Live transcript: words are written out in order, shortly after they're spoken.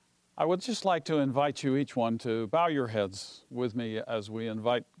I would just like to invite you, each one, to bow your heads with me as we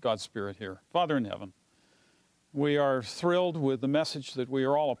invite God's Spirit here. Father in heaven, we are thrilled with the message that we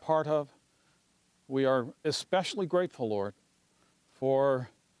are all a part of. We are especially grateful, Lord,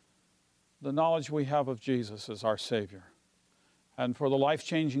 for the knowledge we have of Jesus as our Savior and for the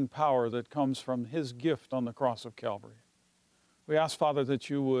life-changing power that comes from His gift on the cross of Calvary. We ask, Father,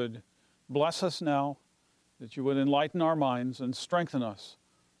 that you would bless us now, that you would enlighten our minds and strengthen us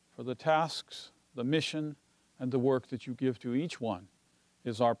for the tasks, the mission, and the work that you give to each one,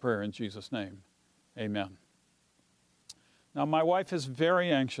 is our prayer in Jesus' name. Amen. Now, my wife is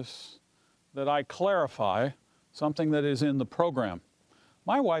very anxious that I clarify something that is in the program.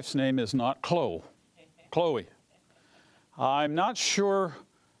 My wife's name is not Chloe. I'm not sure,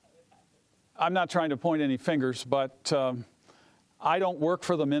 I'm not trying to point any fingers, but I don't work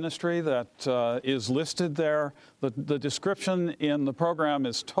for the ministry that is listed there. The description in the program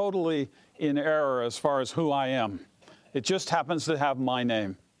is totally in error as far as who I am. It just happens to have my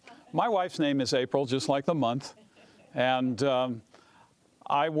name. My wife's name is April, just like the month. And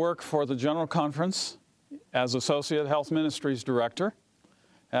I work for the General Conference as Associate Health Ministries Director.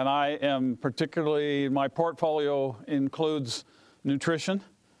 And I am particularly, my portfolio includes nutrition.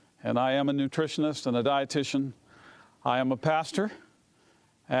 And I am a nutritionist and a dietitian. I am a pastor,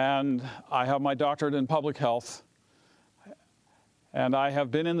 and I have my doctorate in public health, and I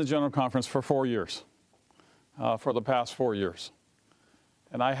have been in the General Conference for 4 years, for the past 4 years.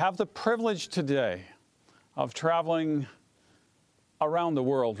 And I have the privilege today of traveling around the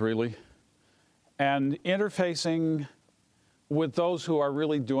world, really, and interfacing with those who are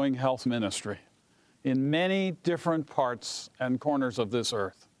really doing health ministry in many different parts and corners of this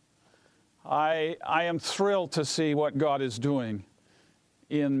earth. I am thrilled to see what God is doing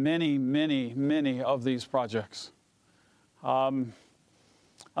in many, many, many of these projects. Let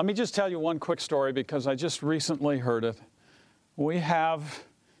me just tell you one quick story because I just recently heard it. We have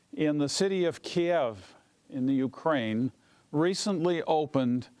in the city of Kiev in the Ukraine recently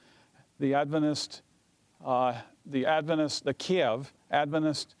opened the Kiev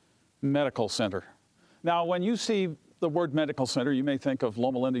Adventist Medical Center. Now, when you see the word medical center, you may think of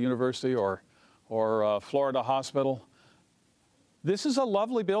Loma Linda University or Florida Hospital. This is a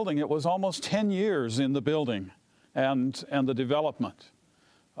lovely building. It was almost 10 years in the building and the development.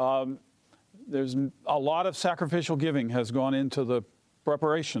 There's a lot of sacrificial giving has gone into the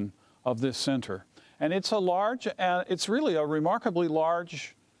preparation of this center. And it's it's really a remarkably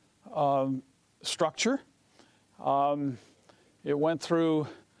large structure. It went through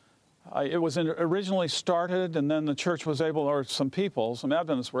it was originally started, and then the church was able, or some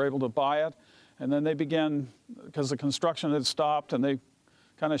Adventists were able to buy it, and then they began, because the construction had stopped, and they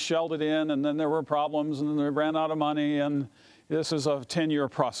kind of shelled it in, and then there were problems, and then they ran out of money, and this is a 10-year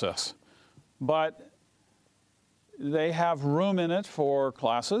process. But they have room in it for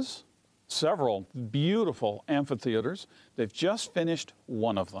classes, several beautiful amphitheaters. They've just finished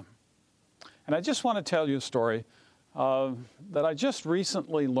one of them. And I just want to tell you a story that I just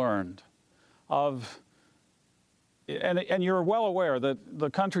recently learned of, and you're well aware that the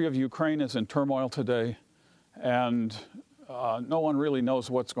country of Ukraine is in turmoil today, and no one really knows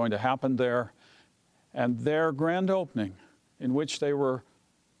what's going to happen there. And their grand opening, in which they were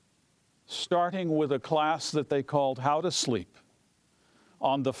starting with a class that they called How to Sleep,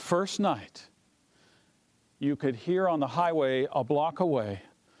 on the first night, you could hear on the highway a block away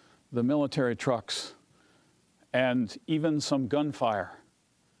the military trucks and even some gunfire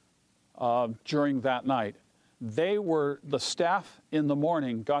during that night. The staff in the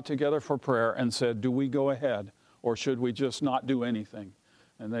morning got together for prayer and said, do we go ahead or should we just not do anything?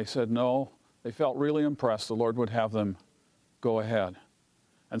 And they said no. They felt really impressed the Lord would have them go ahead.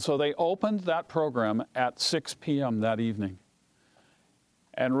 And so they opened that program at 6 p.m. that evening.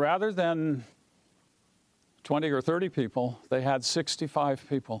 And rather than 20 or 30 people, they had 65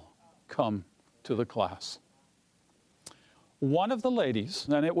 people come to the class. One of the ladies,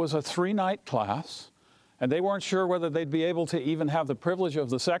 and it was a 3-night class, and they weren't sure whether they'd be able to even have the privilege of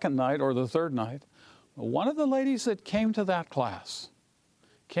the second night or the third night. One of the ladies that came to that class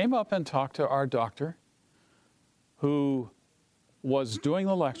came up and talked to our doctor who was doing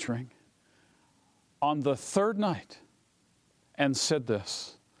the lecturing on the third night and said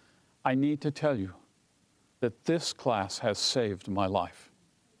this, I need to tell you that this class has saved my life.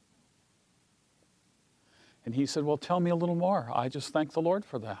 And he said, well, tell me a little more. I just thank the Lord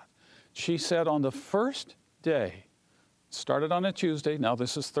for that. She said on the first day, started on a Tuesday, now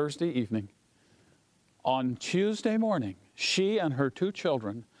this is Thursday evening. On Tuesday morning, she and her 2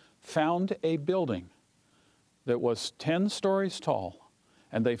 children found a building that was 10 stories tall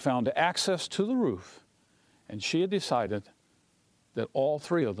and they found access to the roof, and she had decided that all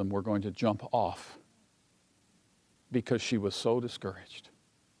three of them were going to jump off because she was so discouraged.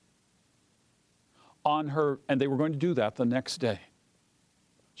 And they were going to do that the next day.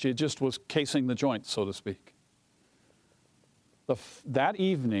 She just was casing the joint, so to speak. That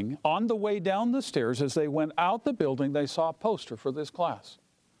evening, on the way down the stairs, as they went out the building, they saw a poster for this class,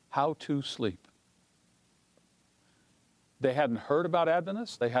 How to Sleep. They hadn't heard about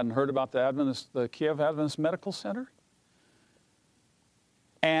Adventists. They hadn't heard about the Kiev Adventist Medical Center.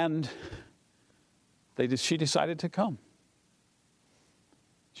 And she decided to come.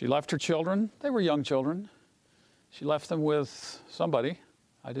 She left her children. They were young children. She left them with somebody.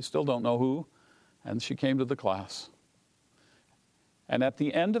 I still don't know who. And she came to the class. And at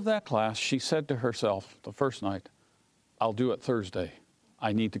the end of that class, she said to herself the first night, I'll do it Thursday.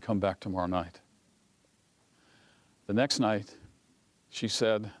 I need to come back tomorrow night. The next night, she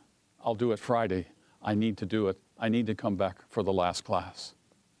said, I'll do it Friday. I need to do it. I need to come back for the last class.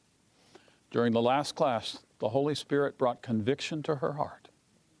 During the last class, the Holy Spirit brought conviction to her heart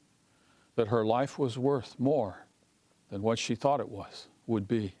that her life was worth more than what she thought it would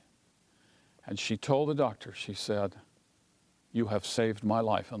be. And she told the doctor, she said, you have saved my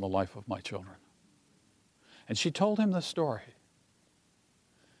life and the life of my children. And she told him the story.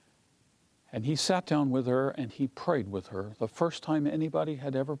 And he sat down with her and he prayed with her, the first time anybody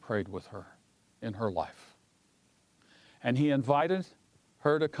had ever prayed with her in her life. And he invited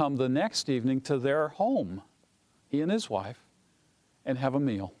her to come the next evening to their home, he and his wife, and have a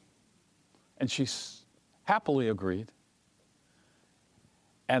meal. And she happily agreed.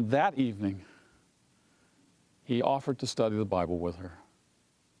 And that evening, he offered to study the Bible with her.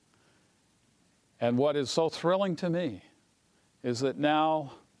 And what is so thrilling to me is that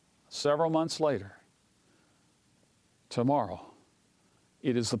now, several months later, tomorrow,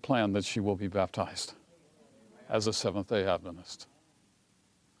 it is the plan that she will be baptized as a Seventh-day Adventist.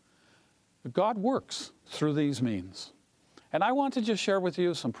 God works through these means. And I want to just share with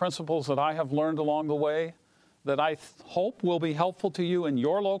you some principles that I have learned along the way that I hope will be helpful to you in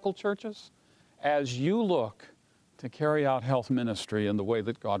your local churches as you look to carry out health ministry in the way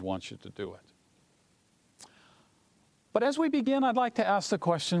that God wants you to do it. But as we begin, I'd like to ask the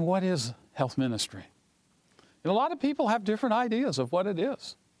question, what is health ministry? And a lot of people have different ideas of what it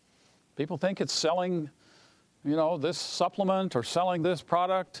is. People think it's selling, this supplement or selling this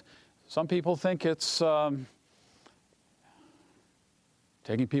product. Some people think it's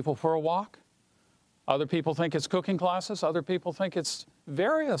taking people for a walk. Other people think it's cooking classes. Other people think it's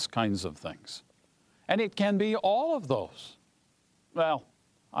various kinds of things. And it can be all of those. Well,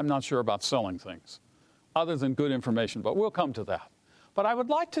 I'm not sure about selling things other than good information, but we'll come to that. But I would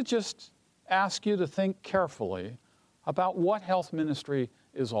like to just ask you to think carefully about what health ministry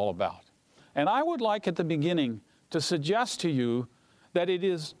is all about. And I would like at the beginning to suggest to you that it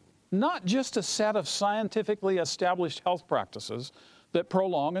is not just a set of scientifically established health practices that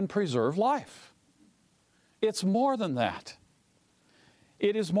prolong and preserve life. It's more than that.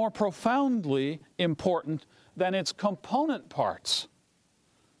 It is more profoundly important than its component parts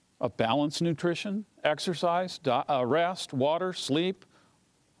of balanced nutrition, exercise, rest, water, sleep,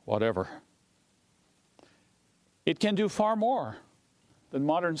 whatever. It can do far more than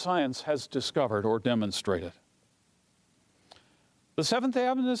modern science has discovered or demonstrated. The Seventh-day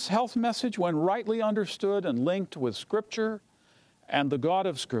Adventist health message, when rightly understood and linked with Scripture and the God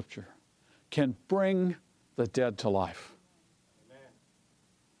of Scripture, can bring the dead to life. Amen.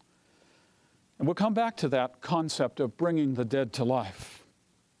 And we'll come back to that concept of bringing the dead to life.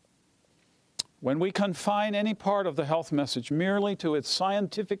 When we confine any part of the health message merely to its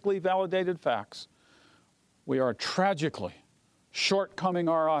scientifically validated facts, we are tragically shortcoming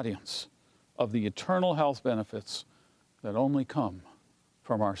our audience of the eternal health benefits that only come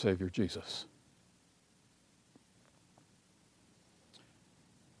from our Savior Jesus.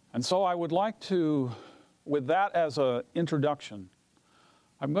 And so I would like to, with that as an introduction,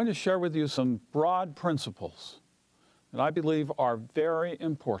 I'm going to share with you some broad principles that I believe are very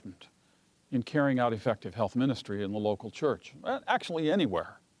important in carrying out effective health ministry in the local church, actually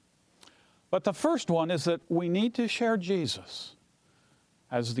anywhere. But the first one is that we need to share Jesus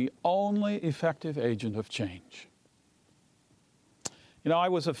as the only effective agent of change. I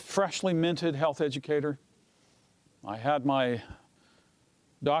was a freshly minted health educator. I had my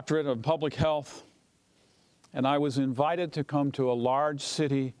doctorate of public health, and I was invited to come to a large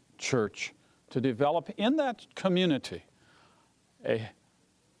city church to develop in that community a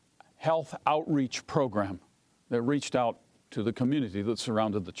health outreach program that reached out to the community that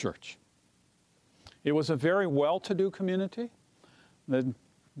surrounded the church. It was a very well-to-do community. The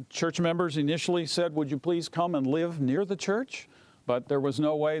Church members initially said, would you please come and live near the church? But there was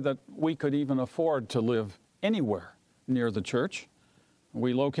no way that we could even afford to live anywhere near the church.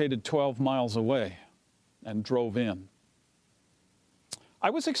 We located 12 miles away and drove in. I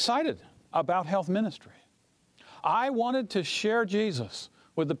was excited about health ministry. I wanted to share Jesus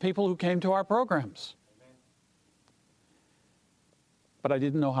with the people who came to our programs. Amen. But I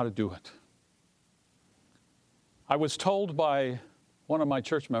didn't know how to do it. I was told by one of my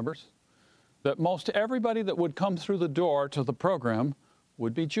church members that most everybody that would come through the door to the program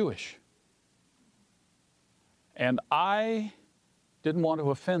would be Jewish. And I didn't want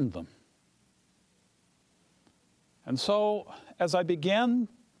to offend them. And so, as I began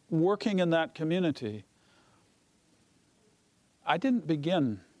working in that community, I didn't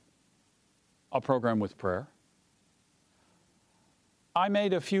begin a program with prayer. I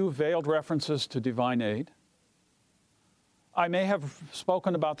made a few veiled references to divine aid. I may have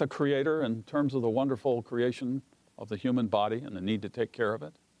spoken about the Creator in terms of the wonderful creation of the human body and the need to take care of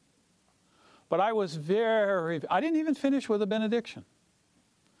it. But I didn't even finish with a benediction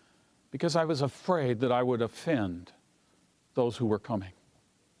because I was afraid that I would offend those who were coming.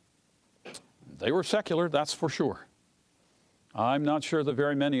 They were secular, that's for sure. I'm not sure that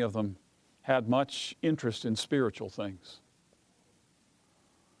very many of them had much interest in spiritual things.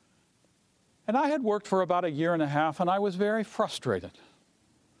 And I had worked for about a year and a half, and I was very frustrated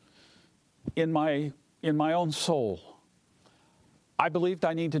in my own soul. I believed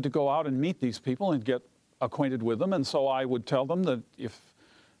I needed to go out and meet these people and get acquainted with them, and so I would tell them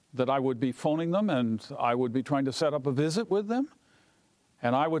that I would be phoning them and I would be trying to set up a visit with them.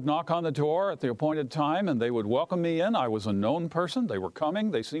 And I would knock on the door at the appointed time, and they would welcome me in. I was a known person. They were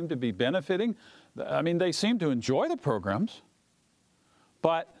coming. They seemed to be benefiting. I mean, they seemed to enjoy the programs.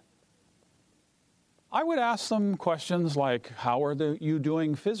 But I would ask them questions like, how are you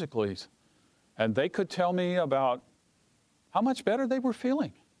doing physically? And they could tell me about how much better they were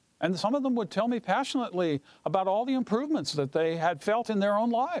feeling. And some of them would tell me passionately about all the improvements that they had felt in their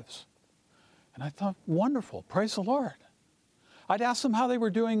own lives. And I thought, wonderful, praise the Lord. I'd ask them how they were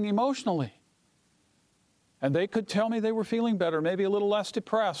doing emotionally. And they could tell me they were feeling better, maybe a little less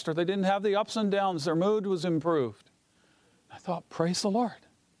depressed, or they didn't have the ups and downs, their mood was improved. I thought, praise the Lord.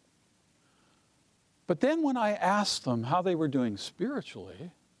 But then when I asked them how they were doing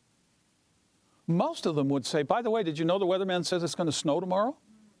spiritually, most of them would say, by the way, did you know the weatherman says it's going to snow tomorrow?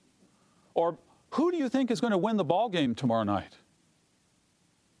 Or who do you think is going to win the ball game tomorrow night?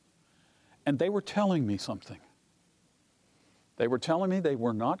 And they were telling me something. They were telling me they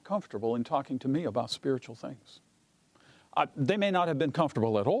were not comfortable in talking to me about spiritual things. They may not have been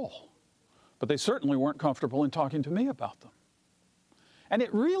comfortable at all, but they certainly weren't comfortable in talking to me about them. And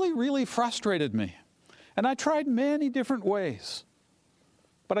it really, really frustrated me. And I tried many different ways,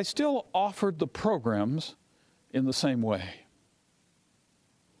 but I still offered the programs in the same way.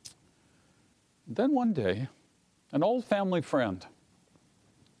 Then one day, an old family friend,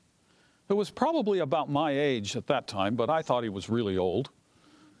 who was probably about my age at that time, but I thought he was really old,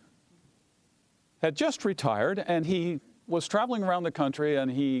 had just retired, and he was traveling around the country, and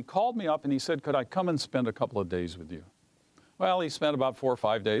he called me up and he said, could I come and spend a couple of days with you? Well, he spent about 4 or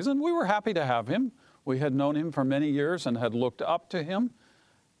 5 days, and we were happy to have him. We had known him for many years and had looked up to him.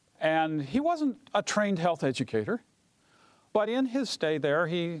 And he wasn't a trained health educator, but in his stay there,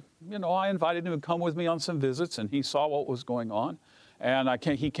 I invited him to come with me on some visits, and he saw what was going on. And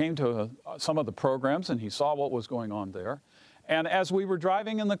he came to some of the programs, and he saw what was going on there. And as we were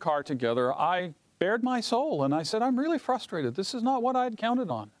driving in the car together, I bared my soul, and I said, I'm really frustrated. This is not what I had counted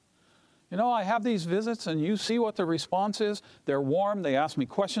on. I have these visits, and you see what the response is. They're warm. They ask me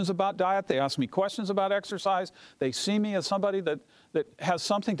questions about diet. They ask me questions about exercise. They see me as somebody that has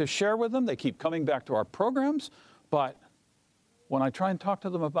something to share with them. They keep coming back to our programs. But when I try and talk to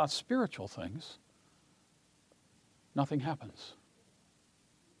them about spiritual things, nothing happens.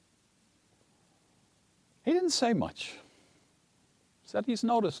 He didn't say much. He said he's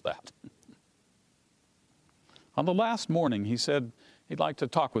noticed that. On the last morning, he said he'd like to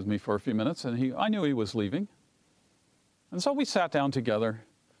talk with me for a few minutes, and I knew he was leaving. And so we sat down together,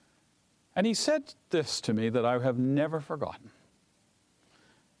 and he said this to me that I have never forgotten.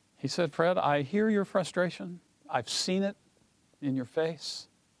 He said, Fred, I hear your frustration. I've seen it in your face.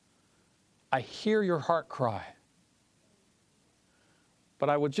 I hear your heart cry. But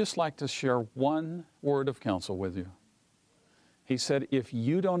I would just like to share one word of counsel with you. He said, if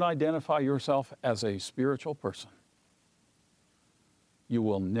you don't identify yourself as a spiritual person, you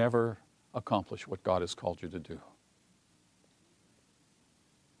will never accomplish what God has called you to do.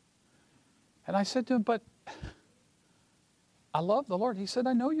 And I said to him, but I love the Lord. He said,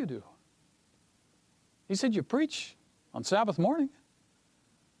 I know you do. He said, you preach on Sabbath morning,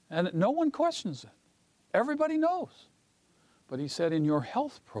 and no one questions it. Everybody knows. But he said, in your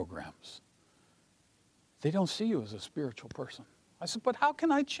health programs, they don't see you as a spiritual person. I said, but how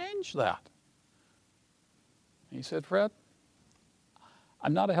can I change that? He said, Fred,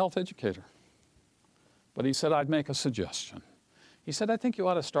 I'm not a health educator. But he said, I'd make a suggestion. He said, I think you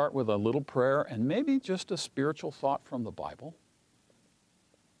ought to start with a little prayer and maybe just a spiritual thought from the Bible.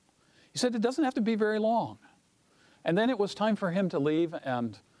 He said, it doesn't have to be very long. And then it was time for him to leave,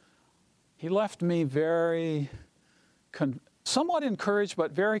 and he left me very, somewhat encouraged,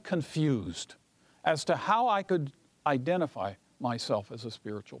 but very confused as to how I could identify myself as a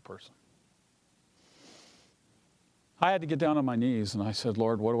spiritual person. I had to get down on my knees, and I said,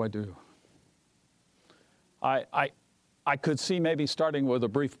 Lord, what do I do? I could see maybe starting with a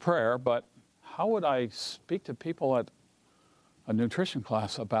brief prayer, but how would I speak to people at a nutrition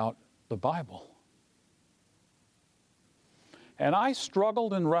class about the Bible? And I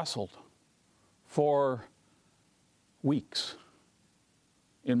struggled and wrestled for weeks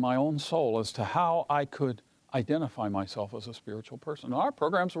in my own soul as to how I could identify myself as a spiritual person. Our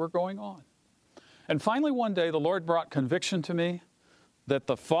programs were going on. And finally one day the Lord brought conviction to me that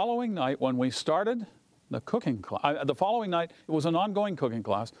the following night when we started the cooking class, the following night, it was an ongoing cooking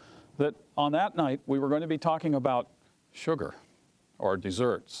class, that on that night we were going to be talking about sugar or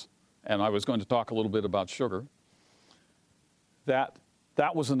desserts. And I was going to talk a little bit about sugar. That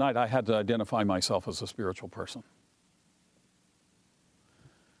was the night I had to identify myself as a spiritual person.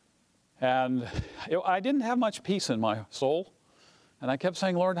 And I didn't have much peace in my soul. And I kept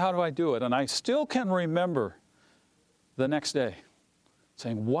saying, Lord, how do I do it? And I still can remember the next day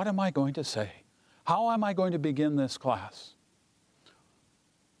saying, what am I going to say? How am I going to begin this class?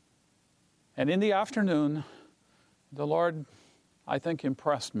 And in the afternoon, the Lord, I think,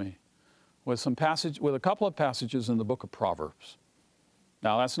 impressed me with a couple of passages in the book of Proverbs.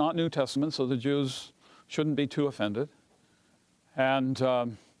 Now, that's not New Testament, so the Jews shouldn't be too offended. And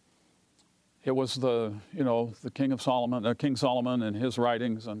it was the King Solomon and his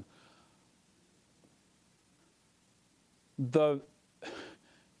writings, and the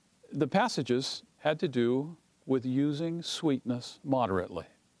passages had to do with using sweetness moderately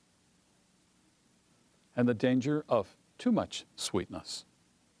and the danger of too much sweetness.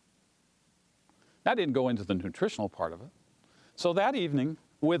 I didn't go into the nutritional part of it. So that evening,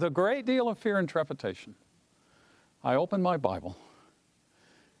 with a great deal of fear and trepidation, I opened my Bible,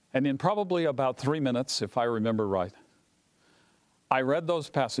 and in probably about 3 minutes, if I remember right, I read those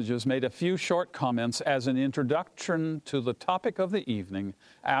passages, made a few short comments as an introduction to the topic of the evening,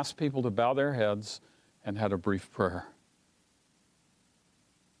 asked people to bow their heads, and had a brief prayer.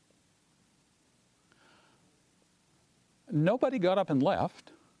 Nobody got up and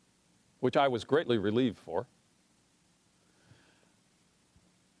left, which I was greatly relieved for.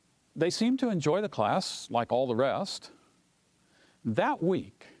 They seemed to enjoy the class like all the rest. That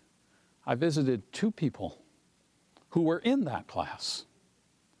week, I visited 2 people who were in that class.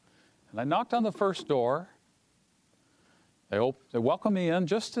 And I knocked on the first door. They welcomed me in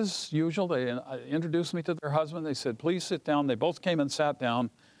just as usual. They introduced me to their husband. They said, please sit down. They both came and sat down.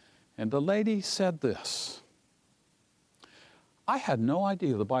 And the lady said this: I had no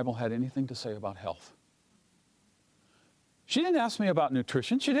idea the Bible had anything to say about health. She didn't ask me about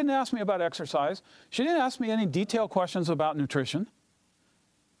nutrition. She didn't ask me about exercise. She didn't ask me any detailed questions about nutrition.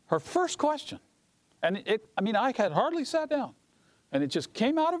 Her first question, and I had hardly sat down, and it just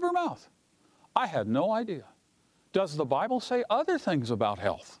came out of her mouth. I had no idea. Does the Bible say other things about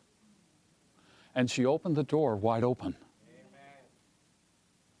health? And she opened the door wide open. Amen.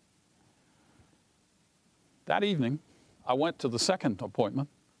 That evening, I went to the second appointment,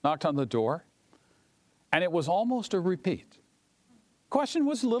 knocked on the door, and it was almost a repeat. Question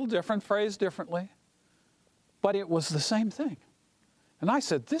was a little different, phrased differently, but it was the same thing. And I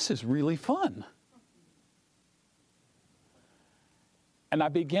said, this is really fun. And I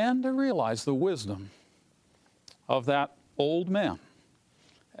began to realize the wisdom of that old man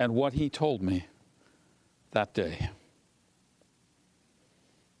and what he told me that day.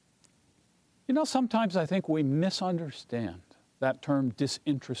 You know, sometimes I think we misunderstand that term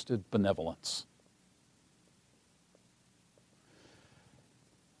disinterested benevolence.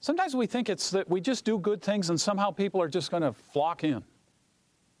 Sometimes we think it's that we just do good things and somehow people are just going to flock in.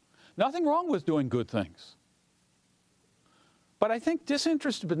 Nothing wrong with doing good things. But I think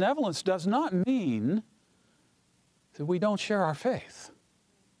disinterested benevolence does not mean that we don't share our faith.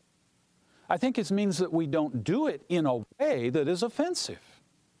 I think it means that we don't do it in a way that is offensive.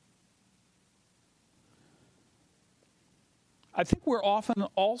 I think we're often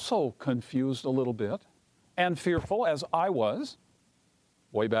also confused a little bit and fearful, as I was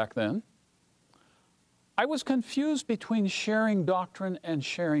way back then. I was confused between sharing doctrine and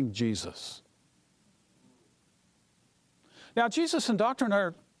sharing Jesus. Now, Jesus and doctrine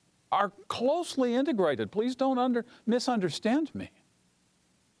are closely integrated. Please don't misunderstand me.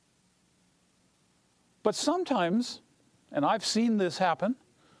 But sometimes, and I've seen this happen,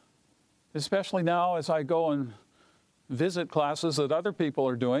 especially now as I go and visit classes that other people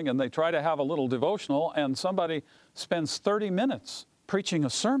are doing, and they try to have a little devotional, and somebody spends 30 minutes preaching a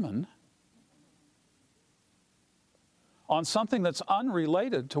sermon on something that's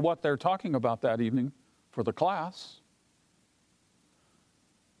unrelated to what they're talking about that evening for the class.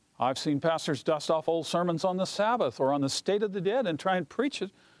 I've seen pastors dust off old sermons on the Sabbath or on the state of the dead and try and preach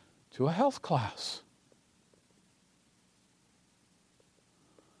it to a health class.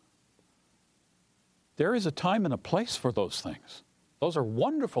 There is a time and a place for those things. Those are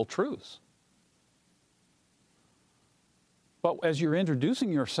wonderful truths. But as you're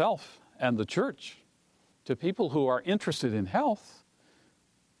introducing yourself and the church to people who are interested in health,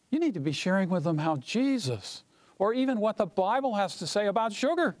 you need to be sharing with them how Jesus, or even what the Bible has to say about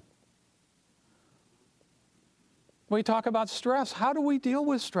sugar. We talk about stress. How do we deal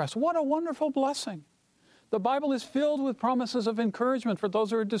with stress? What a wonderful blessing. The Bible is filled with promises of encouragement for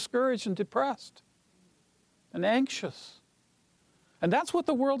those who are discouraged and depressed and anxious. And that's what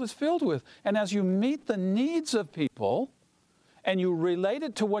the world is filled with. And as you meet the needs of people and you relate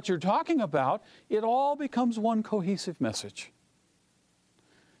it to what you're talking about, it all becomes one cohesive message.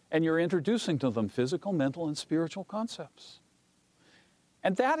 And you're introducing to them physical, mental, and spiritual concepts.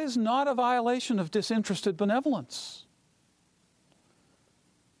 And that is not a violation of disinterested benevolence.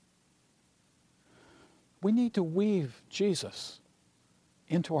 We need to weave Jesus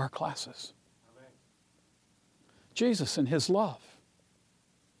into our classes. Amen. Jesus and his love.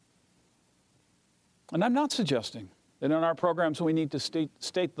 And I'm not suggesting that in our programs we need to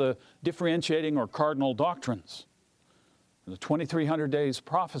state the differentiating or cardinal doctrines. The 2,300 days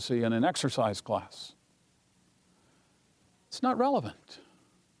prophecy in an exercise class. It's not relevant.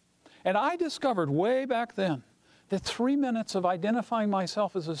 And I discovered way back then that 3 minutes of identifying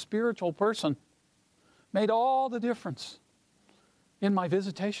myself as a spiritual person made all the difference in my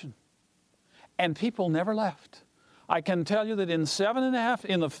visitation. And people never left. I can tell you that in the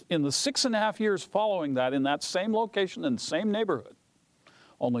 6.5 years following that, in that same location and same neighborhood,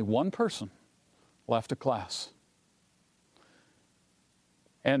 only one person left a class.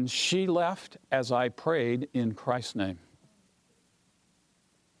 And she left as I prayed in Christ's name.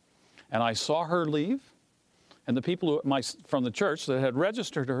 And I saw her leave, and the people from the church that had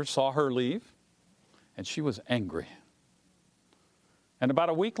registered her saw her leave, and she was angry. And about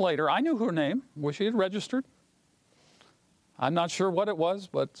a week later, I knew her name, where she had registered. I'm not sure what it was,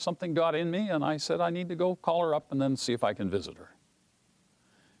 but something got in me, and I said I need to go call her up and then see if I can visit her.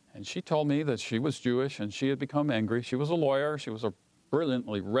 And she told me that she was Jewish, and she had become angry. She was a lawyer. She was a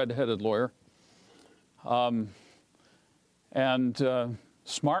brilliantly red-headed lawyer.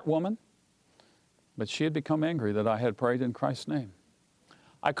 Smart woman, but she had become angry that I had prayed in Christ's name.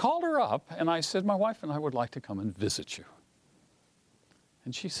 I called her up and I said, my wife and I would like to come and visit you.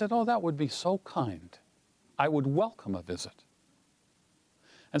 And she said, oh, that would be so kind. I would welcome a visit.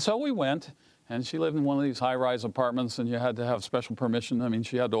 And so we went, and she lived in one of these high-rise apartments, and you had to have special permission. I mean,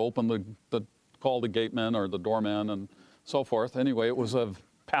 she had to open call the gateman or the doorman and so forth. Anyway, it was a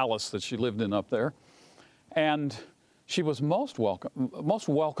palace that she lived in up there. And she was most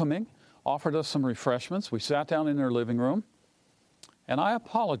welcoming, offered us some refreshments. We sat down in her living room, and I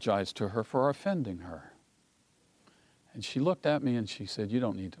apologized to her for offending her. And she looked at me and she said, you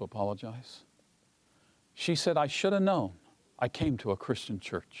don't need to apologize. She said, I should have known I came to a Christian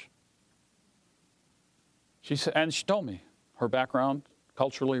church. She said, and she told me her background,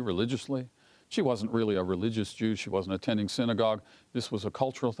 culturally, religiously. She wasn't really a religious Jew. She wasn't attending synagogue. This was a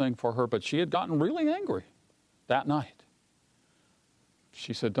cultural thing for her, but she had gotten really angry that night.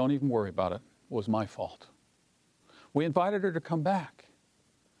 She said, don't even worry about it. It was my fault. We invited her to come back.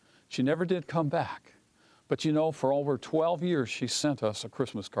 She never did come back. But you know, for over 12 years, she sent us a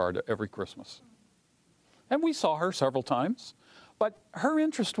Christmas card every Christmas. And we saw her several times, but her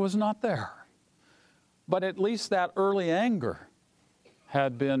interest was not there. But at least that early anger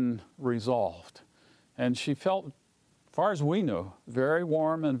had been resolved. And she felt, as far as we knew, very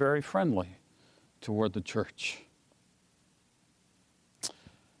warm and very friendly toward the church.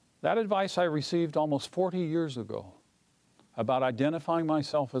 That advice I received almost 40 years ago about identifying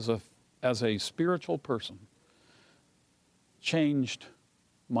myself as a spiritual person changed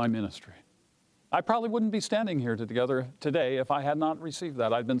my ministry, I probably wouldn't be standing here together today if I had not received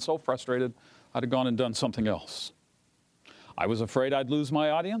that. I'd been so frustrated, I'd have gone and done something else. I was afraid I'd lose my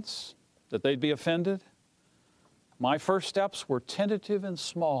audience, that they'd be offended. My first steps were tentative and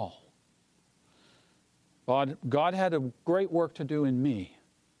small. God had a great work to do in me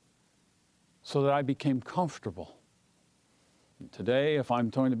so that I became comfortable. And today, if I'm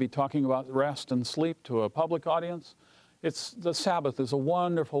going to be talking about rest and sleep to a public audience, the Sabbath is a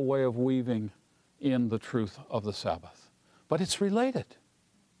wonderful way of weaving in the truth of the Sabbath. But it's related,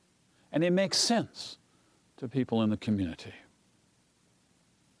 and it makes sense to people in the community.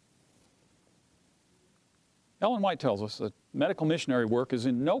 Ellen White tells us that medical missionary work is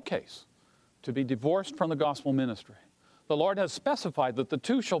in no case to be divorced from the gospel ministry. The Lord has specified that the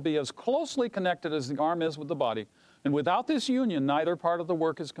two shall be as closely connected as the arm is with the body, and without this union, neither part of the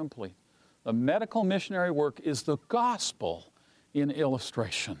work is complete. The medical missionary work is the gospel in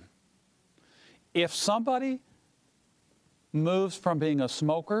illustration. If somebody moves from being a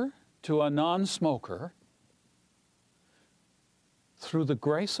smoker to a non-smoker through the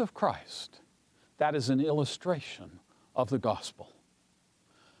grace of Christ, that is an illustration of the gospel.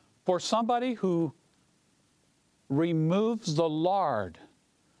 For somebody who removes the lard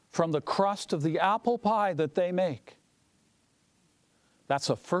from the crust of the apple pie that they make, that's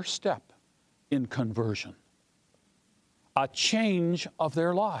a first step in conversion, a change of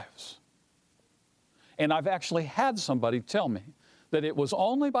their lives. And I've actually had somebody tell me that it was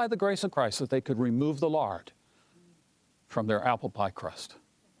only by the grace of Christ that they could remove the lard from their apple pie crust.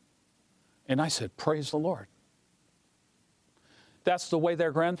 And I said, praise the Lord. That's the way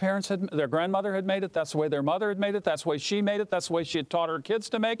their grandmother had made it. That's the way their mother had made it. That's the way she made it. That's the way she had taught her kids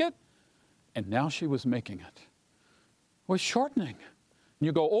to make it. And now she was making it. It was shortening. And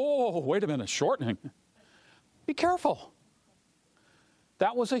you go, oh, wait a minute, shortening. Be careful.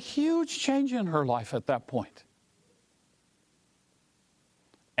 That was a huge change in her life at that point.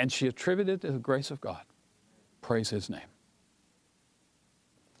 And she attributed it to the grace of God. Praise His name.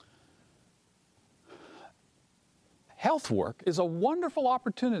 Health work is a wonderful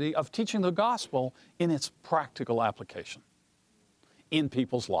opportunity of teaching the gospel in its practical application in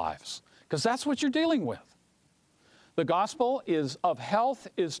people's lives, because that's what you're dealing with. The gospel of health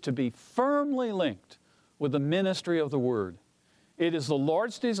is to be firmly linked with the ministry of the word. It is the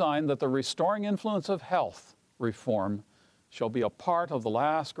Lord's design that the restoring influence of health reform shall be a part of the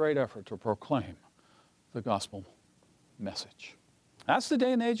last great effort to proclaim the gospel message. That's the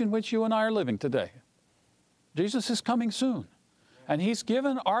day and age in which you and I are living today. Jesus is coming soon, and He's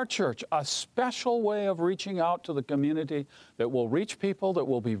given our church a special way of reaching out to the community that will reach people that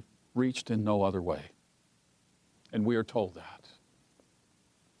will be reached in no other way. And we are told that.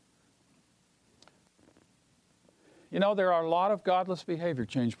 You know, there are a lot of godless behavior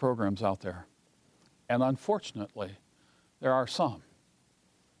change programs out there, and unfortunately, there are some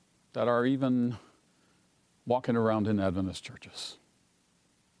that are even walking around in Adventist churches.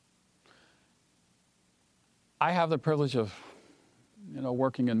 I have the privilege of,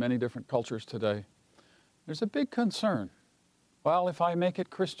 working in many different cultures today. There's a big concern. Well, if I make it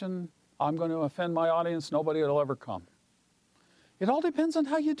Christian, I'm going to offend my audience. Nobody will ever come. It all depends on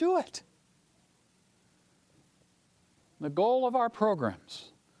how you do it. The goal of our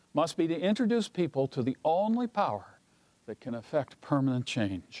programs must be to introduce people to the only power that can affect permanent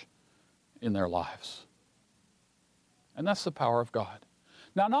change in their lives. And that's the power of God.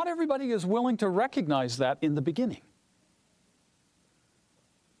 Now, not everybody is willing to recognize that in the beginning.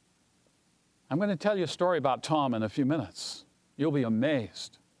 I'm going to tell you a story about Tom in a few minutes. You'll be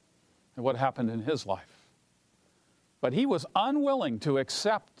amazed at what happened in his life. But he was unwilling to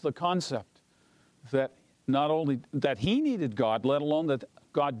accept the concept that not only that he needed God, let alone that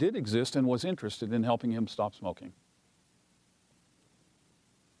God did exist and was interested in helping him stop smoking.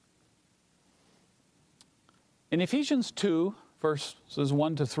 In Ephesians 2, verses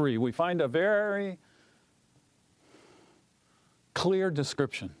 1 to 3, we find a very clear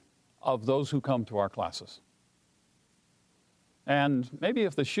description of those who come to our classes. And maybe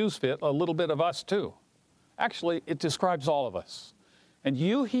if the shoes fit, a little bit of us too. Actually, it describes all of us. And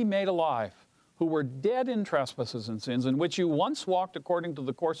you He made alive, who were dead in trespasses and sins, in which you once walked according to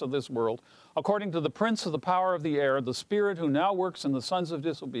the course of this world, according to the prince of the power of the air, the spirit who now works in the sons of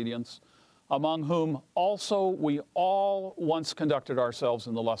disobedience, among whom also we all once conducted ourselves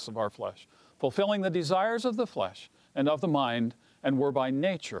in the lusts of our flesh, fulfilling the desires of the flesh and of the mind, and were by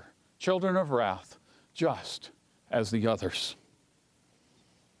nature children of wrath, just as the others.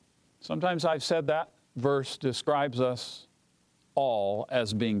 Sometimes I've said that verse describes us all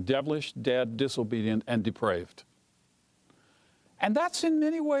as being devilish, dead, disobedient, and depraved. And that's in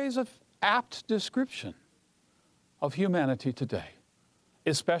many ways apt description of humanity today,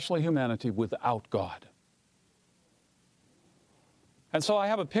 especially humanity without God. And so I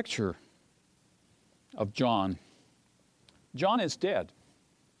have a picture of John. John is dead.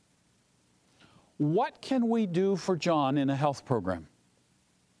 What can we do for John in a health program?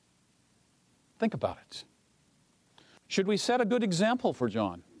 Think about it. Should we set a good example for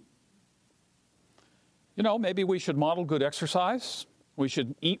John? You know, maybe we should model good exercise. We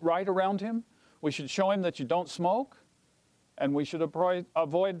should eat right around him. We should show him that you don't smoke. And we should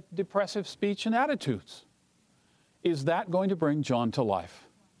avoid depressive speech and attitudes. Is that going to bring John to life?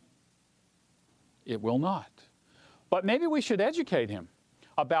 It will not. But maybe we should educate him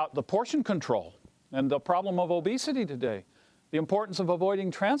about the portion control and the problem of obesity today, the importance of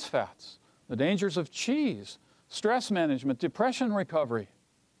avoiding trans fats, the dangers of cheese, stress management, depression recovery.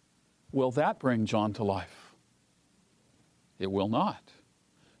 Will that bring John to life? It will not.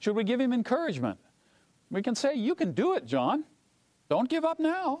 Should we give him encouragement? We can say, you can do it, John. Don't give up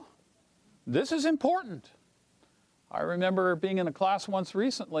now. This is important. I remember being in a class once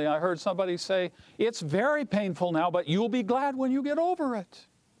recently, I heard somebody say, it's very painful now, but you'll be glad when you get over it.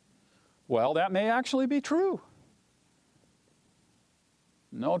 Well, that may actually be true.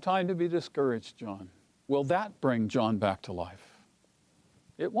 No time to be discouraged, John. Will that bring John back to life?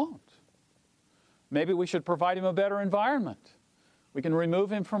 It won't. Maybe we should provide him a better environment. We can remove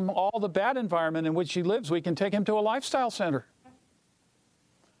him from all the bad environment in which he lives. We can take him to a lifestyle center.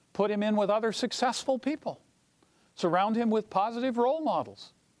 Put him in with other successful people. Surround him with positive role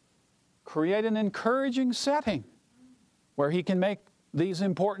models. Create an encouraging setting where he can make these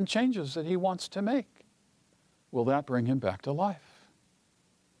important changes that he wants to make. Will that bring him back to life?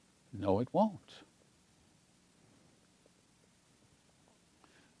 No, it won't.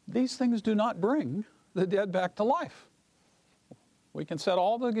 These things do not bring the dead back to life. We can set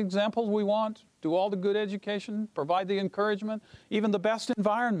all the examples we want, do all the good education, provide the encouragement, even the best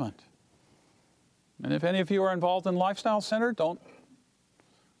environment. And if any of you are involved in Lifestyle Center, don't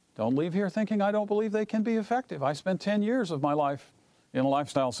leave here thinking I don't believe they can be effective. I spent 10 years of my life in a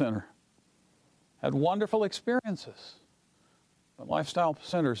Lifestyle Center. Had wonderful experiences. But Lifestyle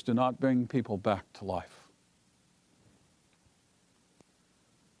Centers do not bring people back to life.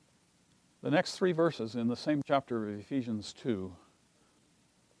 The next 3 verses in the same chapter of Ephesians 2,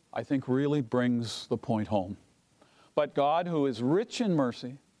 I think really brings the point home. But God, who is rich in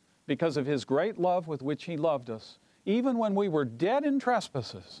mercy, because of his great love with which he loved us, even when we were dead in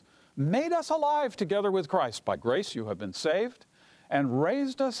trespasses, made us alive together with Christ. By grace you have been saved, and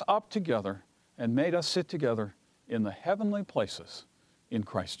raised us up together, and made us sit together in the heavenly places in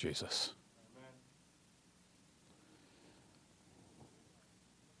Christ Jesus. Amen.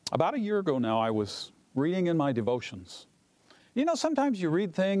 About a year ago now, I was reading in my devotions. You know, sometimes you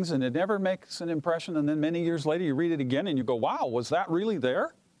read things and it never makes an impression, and then many years later you read it again and you go, wow, was that really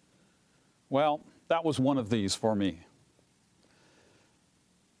there? Well, that was one of these for me.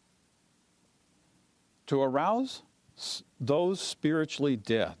 To arouse those spiritually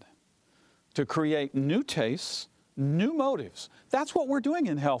dead, to create new tastes, new motives. That's what we're doing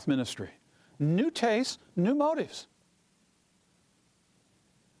in health ministry. New tastes, new motives.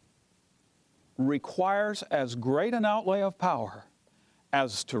 Requires as great an outlay of power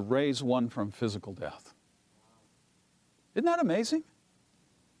as to raise one from physical death. Isn't that amazing?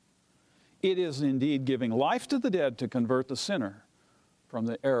 It is indeed giving life to the dead to convert the sinner from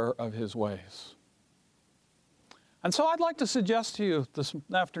the error of his ways. And so I'd like to suggest to you this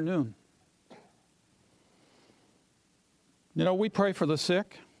afternoon, you know, we pray for the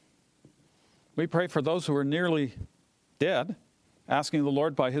sick. We pray for those who are nearly dead, asking the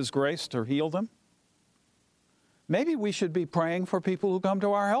Lord by his grace to heal them. Maybe we should be praying for people who come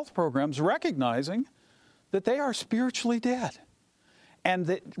to our health programs, recognizing that they are spiritually dead. And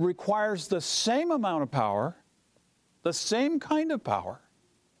that requires the same amount of power, the same kind of power,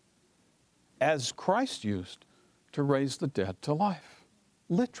 as Christ used to raise the dead to life,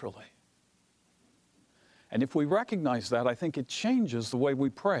 literally. And if we recognize that, I think it changes the way we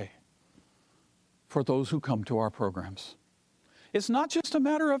pray for those who come to our programs. It's not just a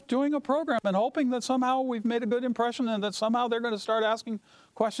matter of doing a program and hoping that somehow we've made a good impression and that somehow they're going to start asking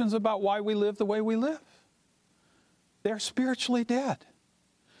questions about why we live the way we live. They're spiritually dead.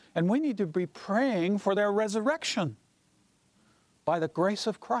 And we need to be praying for their resurrection by the grace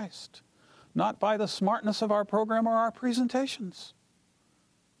of Christ, not by the smartness of our program or our presentations,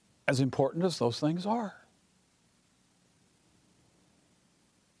 as important as those things are.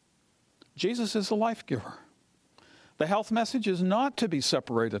 Jesus is the life giver. The health message is not to be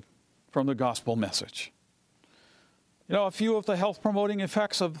separated from the gospel message. You know, a few of the health-promoting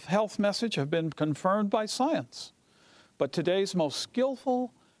effects of health message have been confirmed by science. But today's most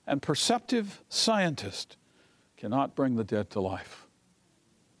skillful and perceptive scientist cannot bring the dead to life.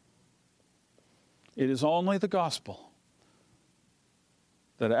 It is only the gospel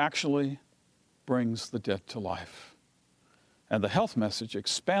that actually brings the dead to life. And the health message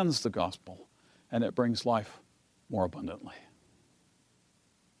expands the gospel, and it brings life more abundantly.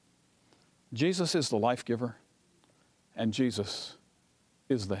 Jesus is the life giver, and Jesus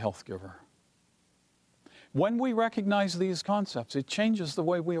is the health giver. When we recognize these concepts, it changes the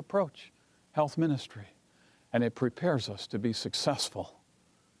way we approach health ministry, and it prepares us to be successful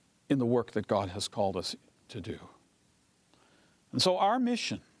in the work that God has called us to do. And so our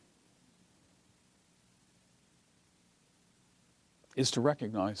mission is to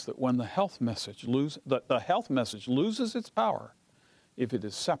recognize that when the health message loses its power if it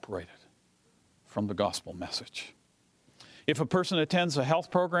is separated from the gospel message. If a person attends a health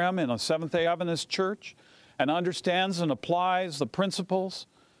program in a Seventh-day Adventist church and understands and applies the principles,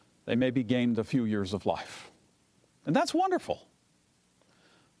 they may be gained a few years of life. And that's wonderful.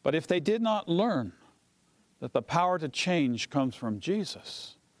 But if they did not learn that the power to change comes from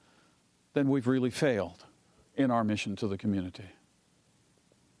Jesus, then we've really failed in our mission to the community.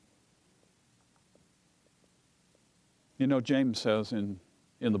 You know, James says in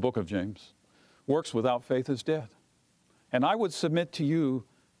the book of James, works without faith is dead. And I would submit to you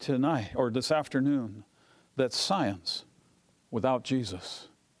tonight or this afternoon that science without Jesus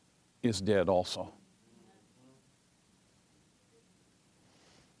is dead also.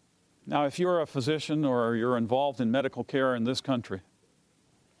 Now, if you're a physician or you're involved in medical care in this country,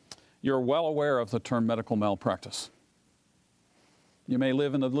 you're well aware of the term medical malpractice. You may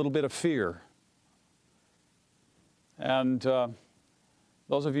live in a little bit of fear. And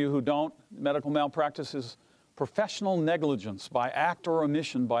those of you who don't, medical malpractice is professional negligence by act or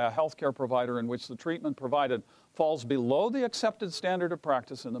omission by a healthcare provider in which the treatment provided falls below the accepted standard of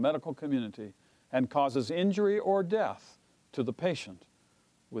practice in the medical community and causes injury or death to the patient,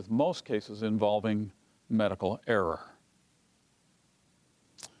 with most cases involving medical error.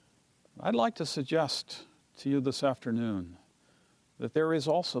 I'd like to suggest to you this afternoon that there is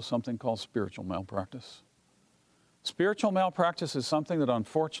also something called spiritual malpractice. Spiritual malpractice is something that,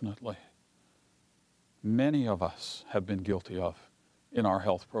 unfortunately, many of us have been guilty of in our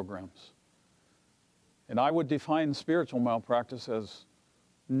health programs. And I would define spiritual malpractice as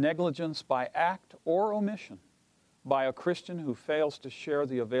negligence by act or omission by a Christian who fails to share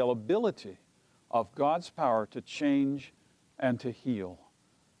the availability of God's power to change and to heal,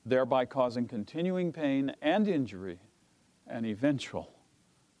 thereby causing continuing pain and injury and eventual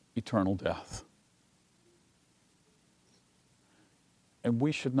eternal death. And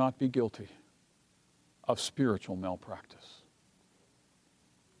we should not be guilty of spiritual malpractice.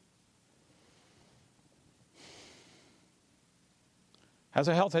 As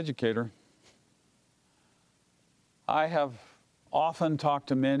a health educator, I have often talked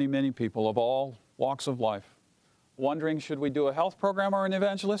to many, many people of all walks of life, wondering, should we do a health program or an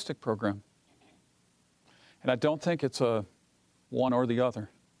evangelistic program? And I don't think it's a one or the other.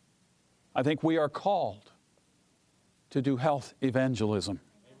 I think we are called to do health evangelism.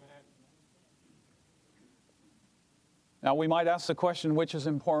 Amen. Now, we might ask the question, which is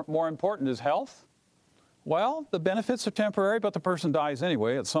more important? Is health? Well, the benefits are temporary, but the person dies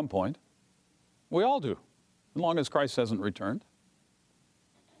anyway at some point. We all do, as long as Christ hasn't returned.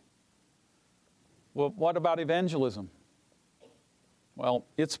 Well, what about evangelism? Well,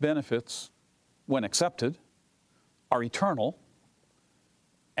 its benefits, when accepted, are eternal,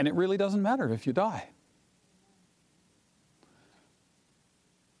 and it really doesn't matter if you die.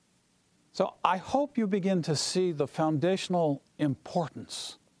 So I hope you begin to see the foundational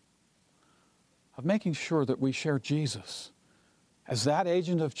importance of making sure that we share Jesus as that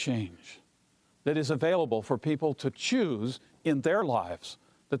agent of change that is available for people to choose in their lives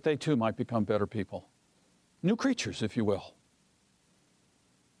that they too might become better people, new creatures, if you will,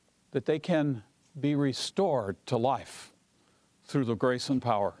 that they can be restored to life through the grace and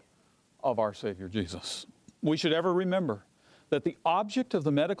power of our Savior Jesus. We should ever remember that the object of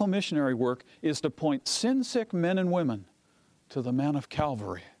the medical missionary work is to point sin-sick men and women to the man of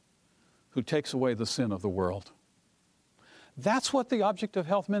Calvary who takes away the sin of the world. That's what the object of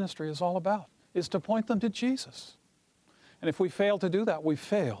health ministry is all about, is to point them to Jesus. And if we fail to do that, we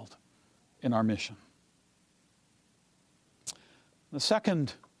failed in our mission. The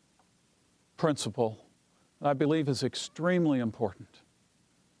second principle that I believe is extremely important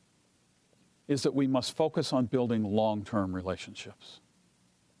is that we must focus on building long-term relationships.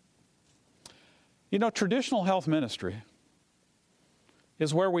 You know, traditional health ministry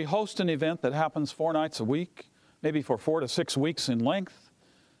is where we host an event that happens 4 nights a week, maybe for 4 to 6 weeks in length.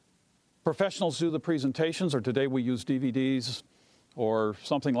 Professionals do the presentations, or today we use DVDs or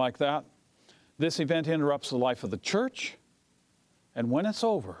something like that. This event interrupts the life of the church, and when it's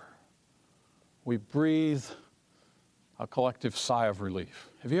over, we breathe a collective sigh of relief.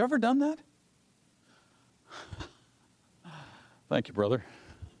 Have you ever done that? Thank you, brother.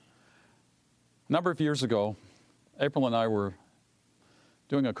 A number of years ago, April and I were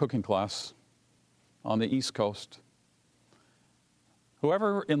doing a cooking class on the East Coast.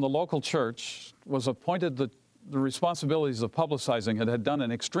 Whoever in the local church was appointed the responsibilities of publicizing it had done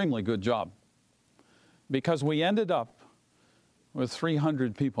an extremely good job, because we ended up with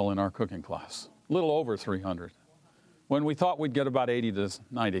 300 people in our cooking class, a little over 300, when we thought we'd get about 80 to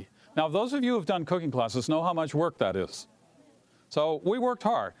 90. Now, those of you who have done cooking classes know how much work that is. So we worked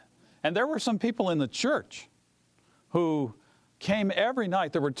hard. And there were some people in the church who came every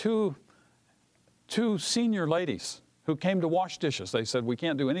night. There were two senior ladies who came to wash dishes. They said, we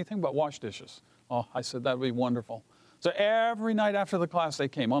can't do anything but wash dishes. Oh, I said, that would be wonderful. So every night after the class they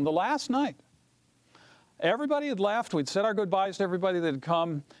came. On the last night, everybody had left. We'd said our goodbyes to everybody that had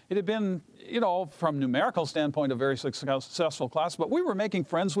come. It had been, from numerical standpoint, a very successful class, but we were making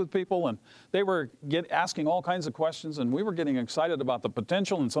friends with people, and they were asking all kinds of questions, and we were getting excited about the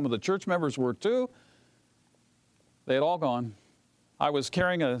potential, and some of the church members were too. They had all gone. I was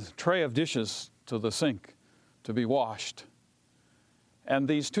carrying a tray of dishes to the sink to be washed, and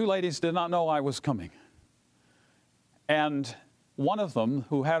these 2 ladies did not know I was coming. And one of them,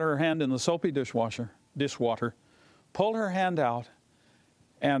 who had her hand in the soapy dishwater, pulled her hand out,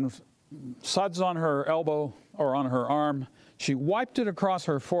 and suds on her elbow or on her arm, she wiped it across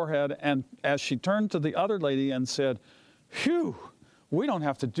her forehead, and as she turned to the other lady and said, "Phew, we don't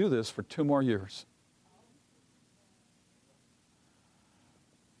have to do this for 2 more years."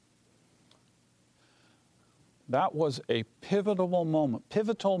 That was a pivotal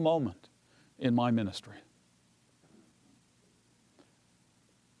moment in my ministry.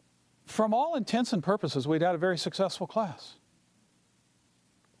 From all intents and purposes, we'd had a very successful class.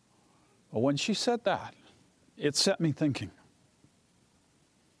 But when she said that, it set me thinking.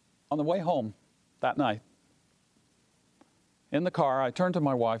 On the way home that night, in the car, I turned to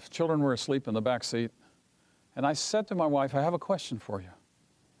my wife. Children were asleep in the back seat. And I said to my wife, I have a question for you.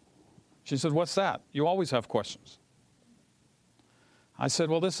 She said, what's that? You always have questions. I said,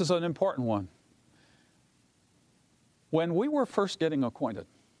 well, this is an important one. When we were first getting acquainted,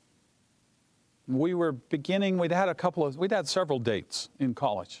 we'd had several dates in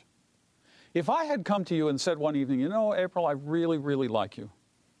college. If I had come to you and said one evening, April, I really, really like you,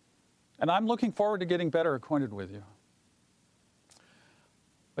 and I'm looking forward to getting better acquainted with you.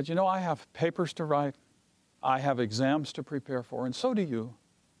 But I have papers to write, I have exams to prepare for, and so do you.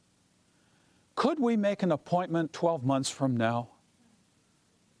 Could we make an appointment 12 months from now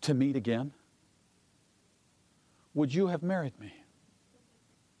to meet again? Would you have married me?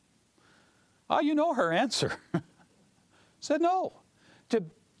 Her answer. Said no.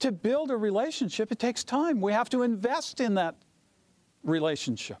 To build a relationship, it takes time. We have to invest in that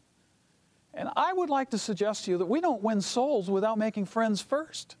relationship. And I would like to suggest to you that we don't win souls without making friends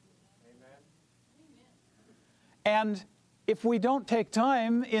first. Amen. And if we don't take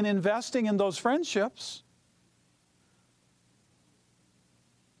time in investing in those friendships,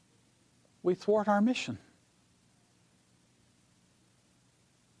 we thwart our mission.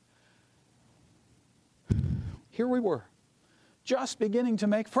 Here we were, just beginning to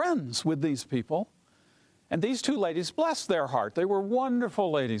make friends with these people. And these 2 ladies, bless their heart, they were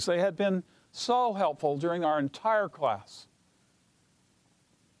wonderful ladies. They had been so helpful during our entire class.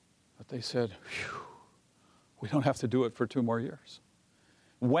 But they said, we don't have to do it for 2 more years.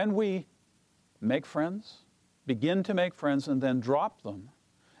 When we make friends, begin to make friends, and then drop them,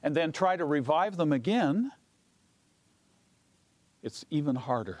 and then try to revive them again, it's even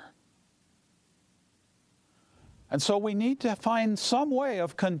harder. And so we need to find some way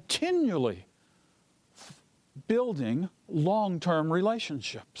of continually building long-term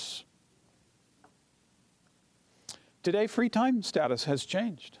relationships. Today, free time status has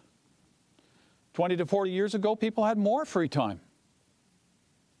changed. 20 to 40 years ago, people had more free time.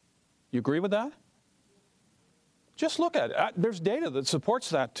 You agree with that? Just look at it. There's data that supports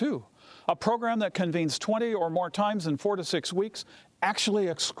that too. A program that convenes 20 or more times in 4 to 6 weeks actually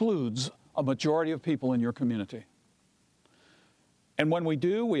excludes a majority of people in your community. And when we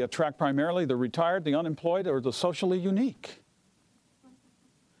do, we attract primarily the retired, the unemployed, or the socially unique.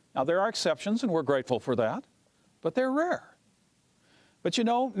 Now, there are exceptions, and we're grateful for that, but they're rare. But you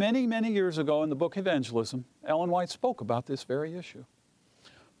know, many, many years ago in the book Evangelism, Ellen White spoke about this very issue.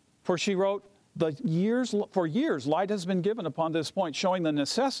 For she wrote, for years, light has been given upon this point, showing the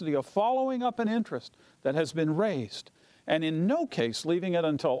necessity of following up an interest that has been raised, and in no case leaving it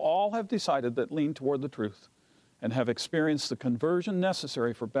until all have decided that lean toward the truth and have experienced the conversion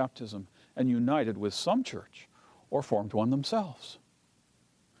necessary for baptism and united with some church or formed one themselves.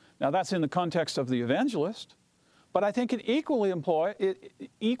 Now that's in the context of the evangelist, but I think it equally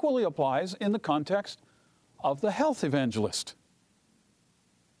applies in the context of the health evangelist.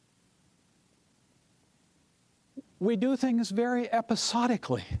 We do things very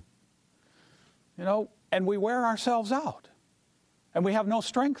episodically, you know, and we wear ourselves out, and we have no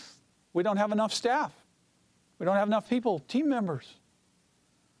strength. We don't have enough staff. We don't have enough people, team members.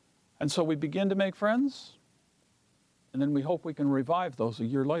 And so we begin to make friends, and then we hope we can revive those a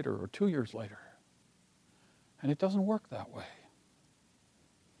year later or 2 years later. And it doesn't work that way.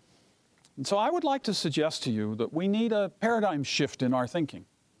 And so I would like to suggest to you that we need a paradigm shift in our thinking.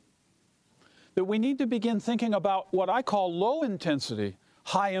 That we need to begin thinking about what I call low-intensity,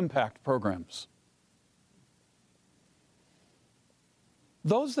 high-impact programs.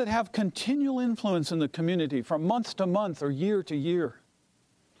 Those that have continual influence in the community from month to month or year to year.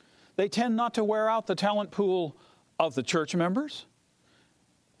 They tend not to wear out the talent pool of the church members,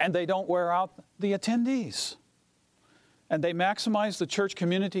 and they don't wear out the attendees. And they maximize the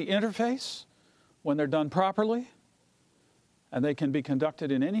church-community interface when they're done properly, and they can be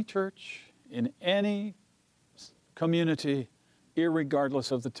conducted in any church, in any community,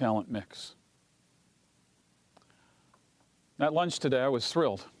 irregardless of the talent mix. At lunch today, I was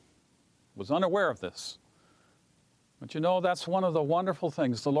thrilled. Was unaware of this. But you know, that's one of the wonderful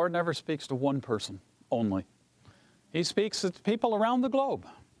things. The Lord never speaks to one person only. He speaks to people around the globe.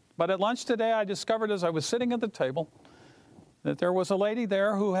 But at lunch today, I discovered as I was sitting at the table that there was a lady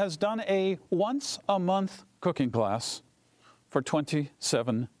there who has done a once-a-month cooking class for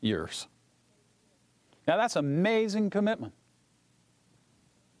 27 years. Now, that's amazing commitment.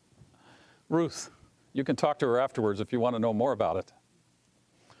 Ruth, you can talk to her afterwards if you want to know more about it.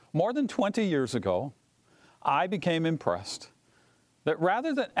 More than 20 years ago, I became impressed that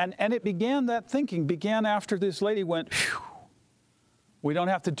rather than, and it began, that thinking began after this lady went, phew, we don't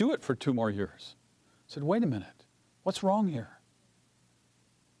have to do it for 2 more years. I said, wait a minute, what's wrong here?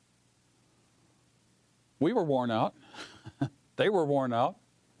 We were worn out. They were worn out.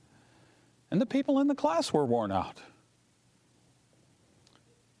 And the people in the class were worn out.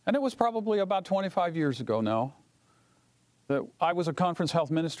 And it was probably about 25 years ago now that I was a conference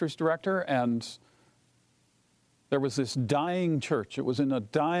health ministries director, and there was this dying church. It was in a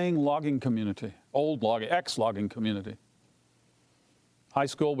dying logging community, ex-logging community. High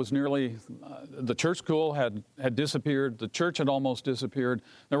school was nearly, the church school had disappeared. The church had almost disappeared.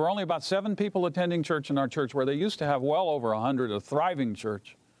 There were only about 7 people attending church in our church, where they used to have well over 100, a thriving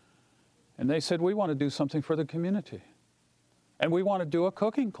church. And they said, we want to do something for the community. And we want to do a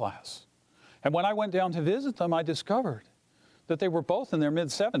cooking class. And when I went down to visit them, I discovered that they were both in their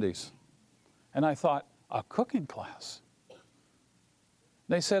mid-70s. And I thought, a cooking class?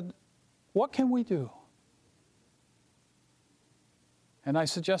 They said, what can we do? And I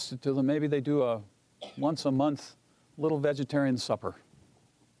suggested to them maybe they do a once-a-month little vegetarian supper.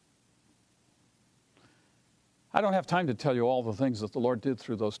 I don't have time to tell you all the things that the Lord did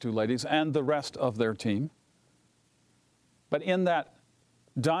through those 2 ladies and the rest of their team. But in that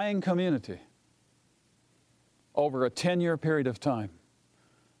dying community, over a 10-year period of time,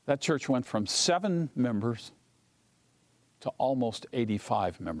 that church went from 7 members to almost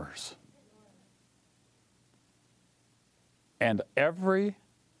 85 members. And everyone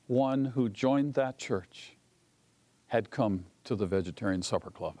who joined that church had come to the Vegetarian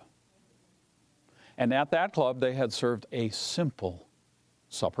Supper Club. And at that club, they had served a simple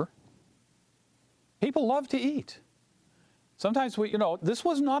supper. People love to eat. Sometimes this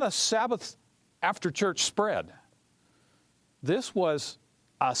was not a Sabbath after church spread. This was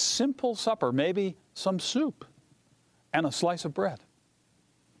a simple supper, maybe some soup and a slice of bread.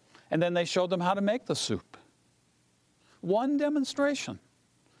 And then they showed them how to make the soup. One demonstration.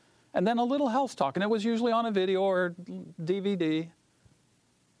 And then a little health talk, and it was usually on a video or DVD.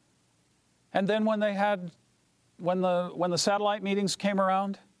 And then when the satellite meetings came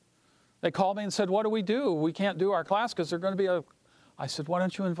around, they called me and said, what do? We can't do our class because they're going to be I said, why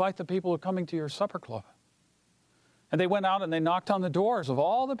don't you invite the people who are coming to your supper club? And they went out and they knocked on the doors of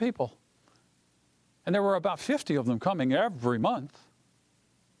all the people. And there were about 50 of them coming every month.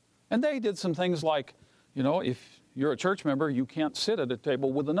 And they did some things like, if you're a church member, you can't sit at a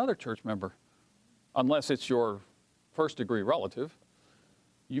table with another church member unless it's your first-degree relative.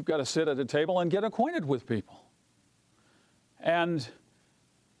 you've got to sit at a table and get acquainted with people. And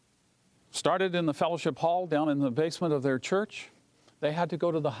started in the fellowship hall down in the basement of their church. They had to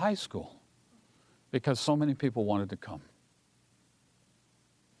go to the high school because so many people wanted to come.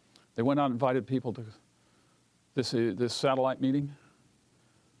 They went out and invited people to this satellite meeting.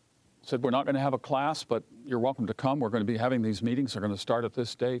 Said, we're not going to have a class, but you're welcome to come. We're going to be having these meetings. They're going to start at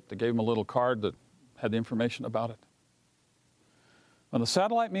this date. They gave them a little card that had the information about it. When the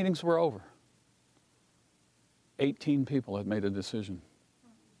satellite meetings were over, 18 people had made a decision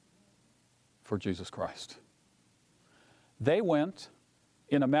for Jesus Christ. They went,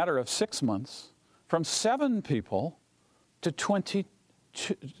 in a matter of 6 months, from 7 people to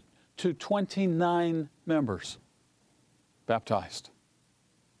 29 members baptized.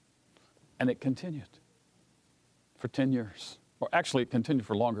 And it continued for 10 years. Or actually, it continued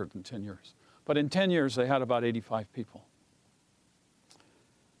for longer than 10 years. But in 10 years, they had about 85 people.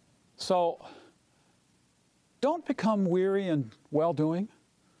 So, don't become weary in well-doing,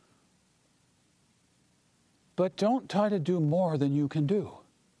 but don't try to do more than you can do.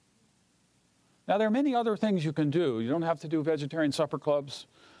 Now, there are many other things you can do. You don't have to do vegetarian supper clubs.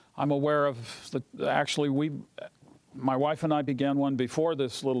 I'm aware of, my wife and I began one before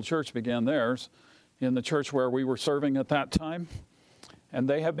this little church began theirs, in the church where we were serving at that time. And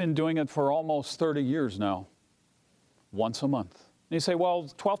they have been doing it for almost 30 years now, once a month. And you say, well,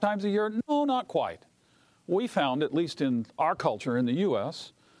 12 times a year? No, not quite. We found, at least in our culture in the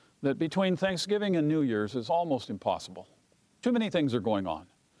U.S., that between Thanksgiving and New Year's is almost impossible. Too many things are going on.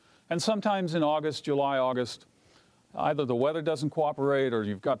 And sometimes in August, July, August, either the weather doesn't cooperate or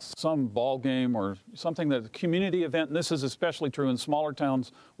you've got some ball game or something that's a community event, and this is especially true in smaller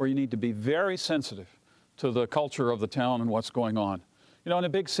towns where you need to be very sensitive to the culture of the town and what's going on. You know, in a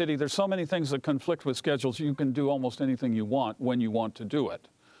big city, there's so many things that conflict with schedules, you can do almost anything you want when you want to do it,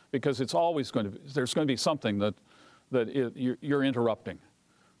 because it's always there's going to be something that you're interrupting,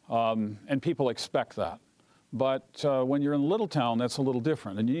 and people expect that. But when you're in a little town, that's a little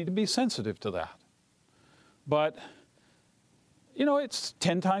different, and you need to be sensitive to that. But, you know, it's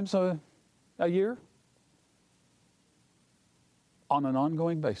 10 times a year on an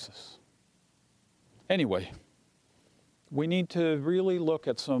ongoing basis. Anyway, we need to really look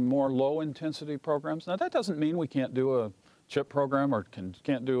at some more low-intensity programs. Now, that doesn't mean we can't do a CHIP program or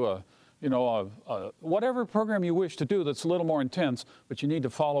can't do a whatever program you wish to do that's a little more intense, but you need to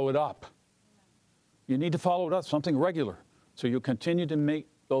follow it up. You need to follow it up, something regular, so you continue to make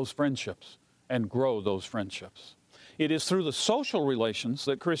those friendships and grow those friendships. It is through the social relations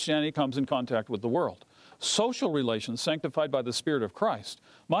that Christianity comes in contact with the world. Social relations, sanctified by the Spirit of Christ,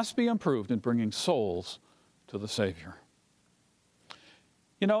 must be improved in bringing souls to the Savior.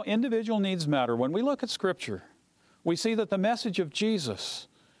 You know, individual needs matter. When we look at Scripture, we see that the message of Jesus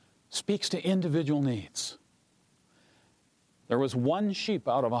speaks to individual needs. There was one sheep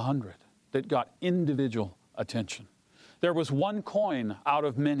out of 100 that got individual attention. There was one coin out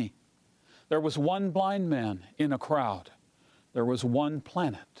of many. There was one blind man in a crowd. There was one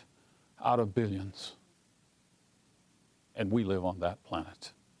planet out of billions. And we live on that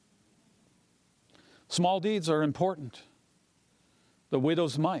planet. Small deeds are important. The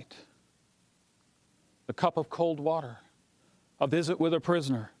widow's mite, the cup of cold water, a visit with a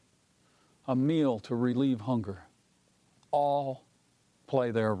prisoner, a meal to relieve hunger, all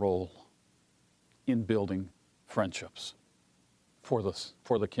play their role in building friendships for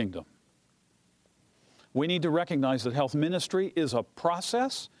the kingdom. We need to recognize that health ministry is a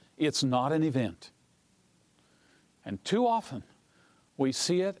process, it's not an event. And too often, we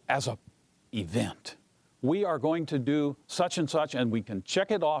see it as an event. We are going to do such and such, and we can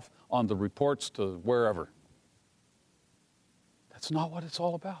check it off on the reports to wherever. That's not what it's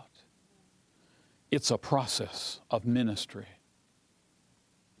all about. It's a process of ministry.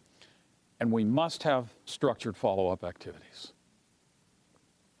 And we must have structured follow-up activities.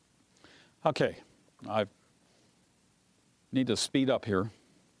 Okay, I need to speed up here.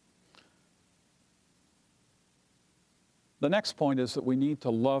 The next point is that we need to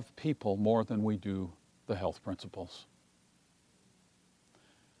love people more than we do the health principles.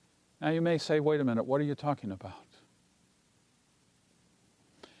 Now you may say, wait a minute, what are you talking about?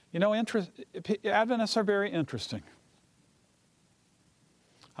 You know, Adventists are very interesting.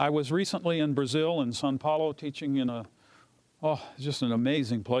 I was recently in Brazil, in São Paulo, teaching in just an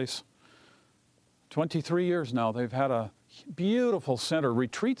amazing place. 23 years now, they've had a beautiful center,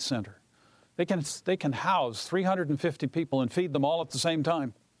 retreat center. They can house 350 people and feed them all at the same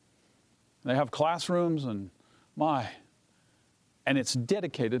time. They have classrooms and it's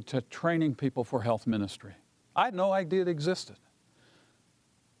dedicated to training people for health ministry. I had no idea it existed.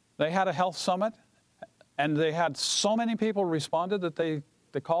 They had a health summit, and they had so many people responded that they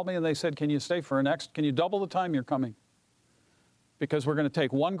called me and they said, can you stay for can you double the time you're coming? Because we're going to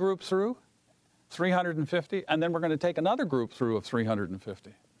take one group through, 350, and then we're going to take another group through of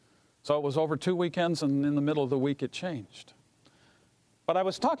 350. So it was over 2 weekends, and in the middle of the week it changed. But I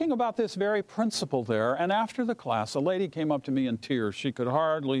was talking about this very principle there, and after the class, a lady came up to me in tears. She could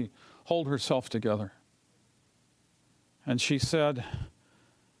hardly hold herself together. And she said,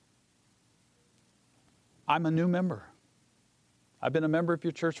 I'm a new member. I've been a member of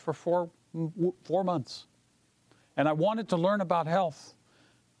your church for four months. And I wanted to learn about health.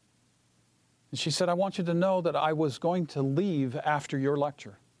 And she said, I want you to know that I was going to leave after your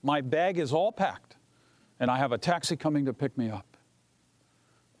lecture. My bag is all packed, and I have a taxi coming to pick me up.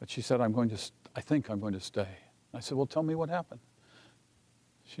 But she said, I think I'm going to stay. I said, well, tell me what happened.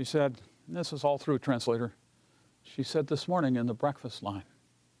 She said, this is all through a translator. She said, this morning in the breakfast line,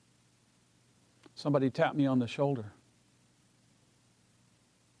 somebody tapped me on the shoulder.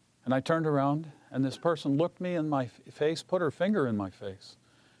 And I turned around, and this person looked me in my face, put her finger in my face,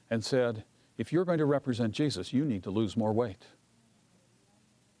 and said, if you're going to represent Jesus, you need to lose more weight.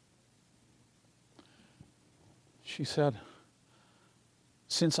 She said,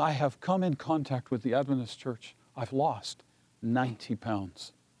 since I have come in contact with the Adventist Church, I've lost 90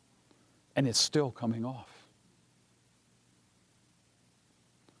 pounds, and it's still coming off.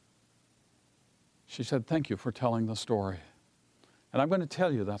 She said, thank you for telling the story. And I'm going to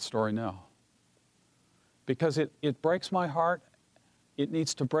tell you that story now, because it breaks my heart. It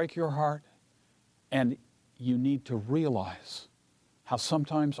needs to break your heart, and you need to realize how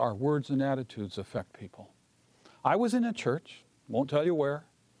sometimes our words and attitudes affect people. I was in a church, won't tell you where,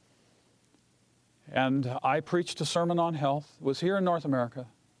 and I preached a sermon on health. It was here in North America.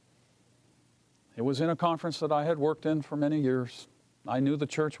 It was in a conference that I had worked in for many years. I knew the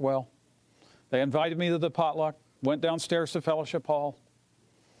church well. They invited me to the potluck, went downstairs to Fellowship Hall.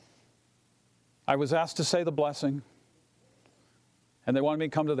 I was asked to say the blessing, and they wanted me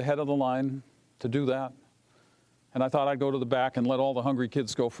to come to the head of the line to do that. And I thought I'd go to the back and let all the hungry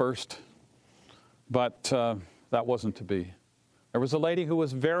kids go first. But that wasn't to be. There was a lady who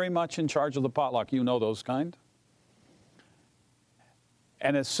was very much in charge of the potluck. You know those kind.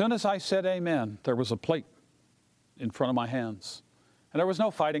 And as soon as I said amen, there was a plate in front of my hands. And there was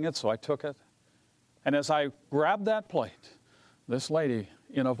no fighting it, so I took it. And as I grabbed that plate, this lady,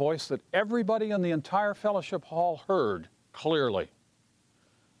 in a voice that everybody in the entire fellowship hall heard clearly,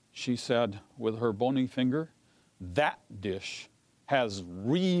 she said with her bony finger, that dish has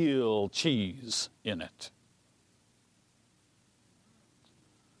real cheese in it.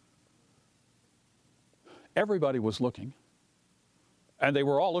 Everybody was looking, and they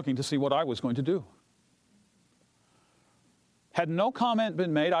were all looking to see what I was going to do. Had no comment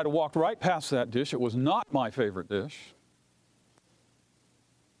been made, I'd have walked right past that dish. It was not my favorite dish.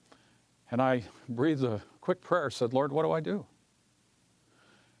 And I breathed a quick prayer, said, Lord, what do I do?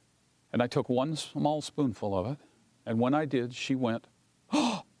 And I took one small spoonful of it, and when I did, she went,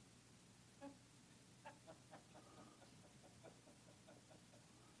 oh!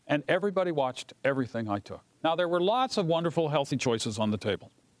 And everybody watched everything I took. Now, there were lots of wonderful, healthy choices on the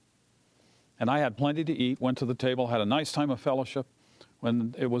table. And I had plenty to eat, went to the table, had a nice time of fellowship.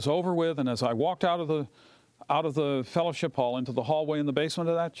 When it was over with, and as I walked out of the fellowship hall into the hallway in the basement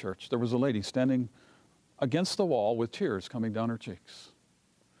of that church, there was a lady standing against the wall with tears coming down her cheeks.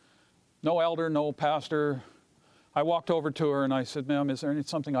 No elder, no pastor. I walked over to her and I said, ma'am, is there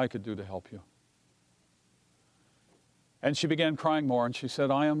something I could do to help you? And she began crying more, and she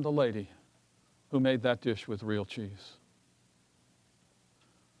said, I am the lady who made that dish with real cheese.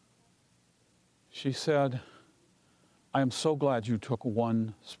 She said, I am so glad you took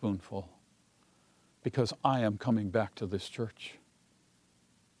one spoonful, because I am coming back to this church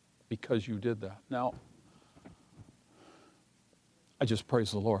because you did that. Now, I just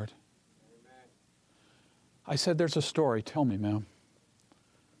praise the Lord. Amen. I said, there's a story. Tell me, ma'am.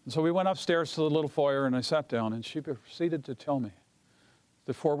 And so we went upstairs to the little foyer, and I sat down, and she proceeded to tell me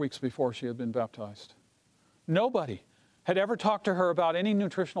that 4 weeks before she had been baptized, nobody had ever talked to her about any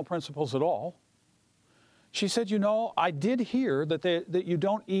nutritional principles at all. She said, you know, I did hear that you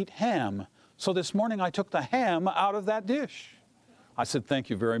don't eat ham, so this morning I took the ham out of that dish. I said, thank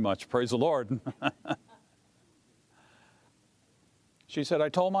you very much. Praise the Lord. She said, I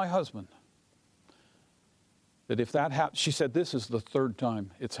told my husband that if that happened, she said, this is the third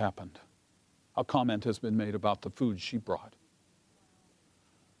time it's happened. A comment has been made about the food she brought.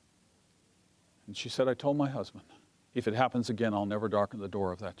 And she said, I told my husband, if it happens again, I'll never darken the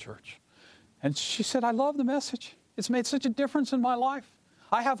door of that church. And she said, I love the message. It's made such a difference in my life.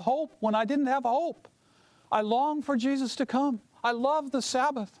 I have hope when I didn't have hope. I long for Jesus to come. I love the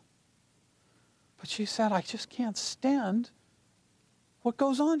Sabbath. But she said, I just can't stand what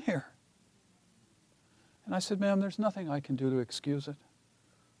goes on here. And I said, ma'am, there's nothing I can do to excuse it.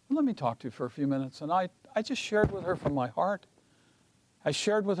 Let me talk to you for a few minutes. And I just shared with her from my heart. I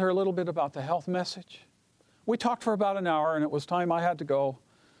shared with her a little bit about the health message. We talked for about an hour, and it was time I had to go.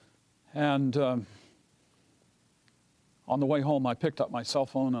 And on the way home, I picked up my cell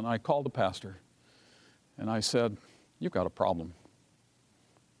phone, and I called the pastor. And I said, you've got a problem.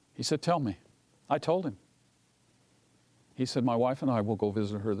 He said, tell me. I told him. He said, my wife and I will go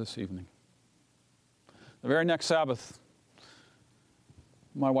visit her this evening. The very next Sabbath,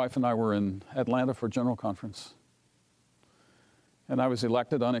 my wife and I were in Atlanta for General Conference. And I was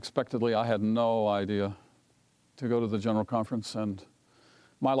elected unexpectedly. I had no idea to go to the General Conference. And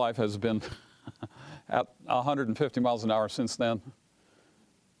my life has been at 150 miles an hour since then.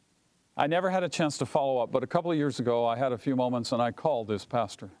 I never had a chance to follow up, but a couple of years ago, I had a few moments and I called this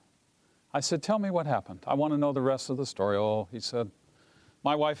pastor. I said, tell me what happened. I want to know the rest of the story. Oh, he said,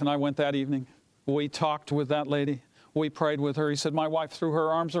 my wife and I went that evening. We talked with that lady. We prayed with her. He said, my wife threw her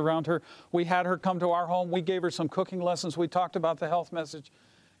arms around her. We had her come to our home. We gave her some cooking lessons. We talked about the health message.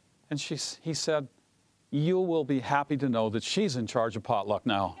 And he said, you will be happy to know that she's in charge of potluck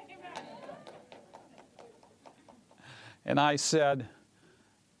now. And I said,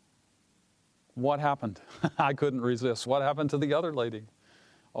 what happened? I couldn't resist. What happened to the other lady?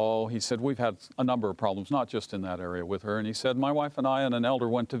 Oh, he said, we've had a number of problems, not just in that area with her. And he said, my wife and I and an elder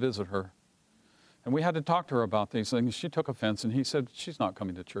went to visit her. And we had to talk to her about these things. She took offense, and he said, she's not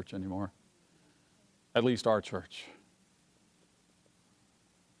coming to church anymore. At least our church.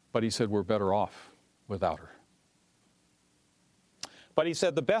 But he said, we're better off without her. But he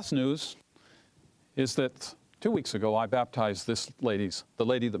said, the best news is that 2 weeks ago, I baptized the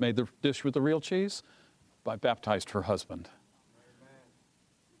lady that made the dish with the real cheese. I baptized her husband. Amen.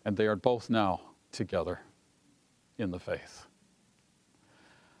 And they are both now together in the faith.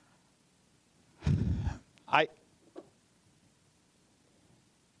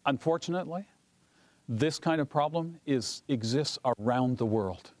 Unfortunately, this kind of problem exists around the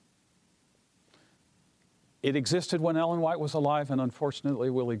world. It existed when Ellen White was alive, and unfortunately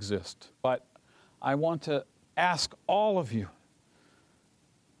will exist. But I want to ask all of you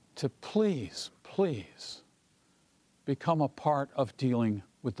to please become a part of dealing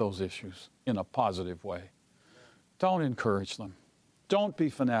with those issues in a positive way. Don't encourage them. Don't be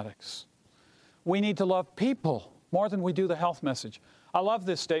fanatics. We need to love people more than we do the health message. I love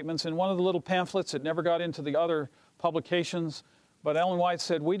this statement. It's in one of the little pamphlets. It never got into the other publications. But Ellen White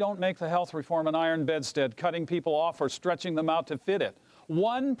said, we don't make the health reform an iron bedstead, cutting people off or stretching them out to fit it.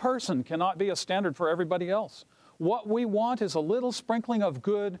 One person cannot be a standard for everybody else. What we want is a little sprinkling of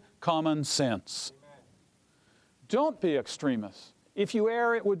good common sense. Amen. Don't be extremists. If you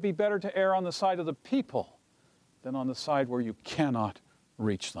err, it would be better to err on the side of the people than on the side where you cannot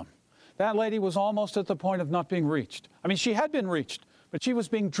reach them. That lady was almost at the point of not being reached. I mean, she had been reached, but she was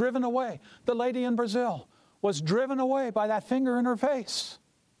being driven away. The lady in Brazil was driven away by that finger in her face.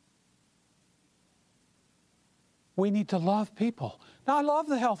 We need to love people. Now, I love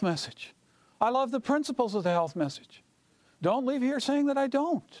the health message. I love the principles of the health message. Don't leave here saying that I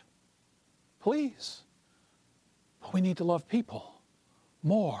don't. Please. But we need to love people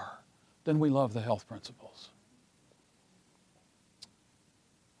more than we love the health principles.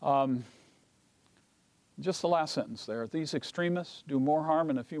 Just the last sentence there. These extremists do more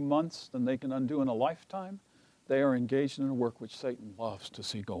harm in a few months than they can undo in a lifetime. They are engaged in a work which Satan loves to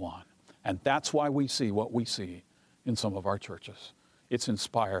see go on. And that's why we see what we see in some of our churches. It's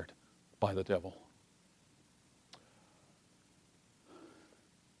inspired by the devil.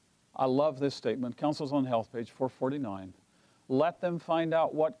 I love this statement. Councils on Health, page 449. Let them find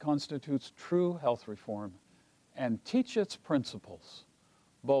out what constitutes true health reform and teach its principles,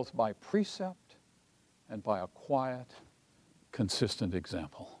 both by precept and by a quiet, consistent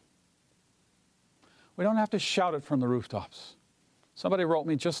example. We don't have to shout it from the rooftops. Somebody wrote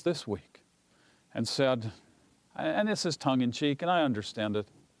me just this week and said, and this is tongue-in-cheek, and I understand it,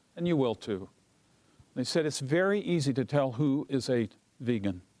 and you will too. They said, it's very easy to tell who is a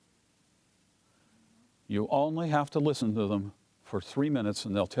vegan. You only have to listen to them for 3 minutes,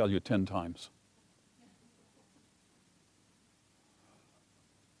 and they'll tell you 10 times.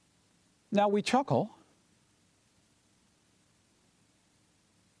 Now, we chuckle.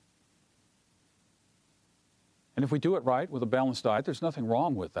 And if we do it right with a balanced diet, there's nothing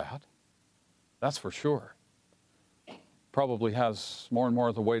wrong with that. That's for sure. Probably has more and more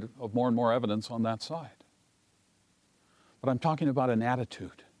of the weight of more and more evidence on that side. but I'm talking about an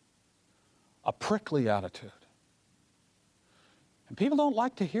attitude, a prickly attitude. And people don't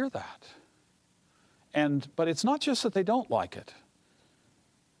like to hear that. But it's not just that they don't like it.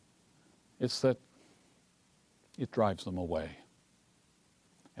 It's that it drives them away.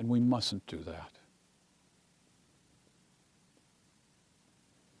 And we mustn't do that.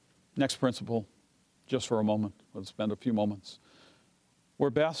 Next principle, just for a moment. Let's spend a few moments.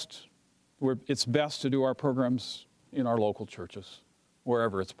 It's best to do our programs in our local churches,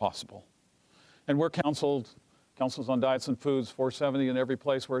 wherever it's possible. And we're counsels on diets and foods, 470 in every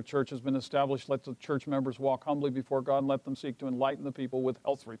place where a church has been established. Let the church members walk humbly before God and let them seek to enlighten the people with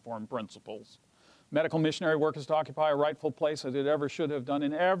health reform principles. Medical missionary work is to occupy a rightful place as it ever should have done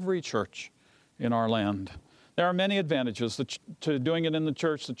in every church in our land. There are many advantages to doing it in the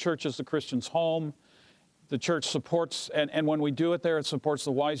church. The church is the Christian's home. The church supports, and when we do it there, it supports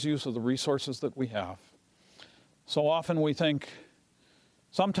the wise use of the resources that we have. So often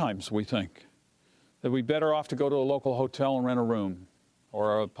sometimes we think, that we'd better off to go to a local hotel and rent a room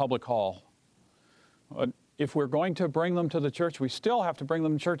or a public hall. If we're going to bring them to the church, we still have to bring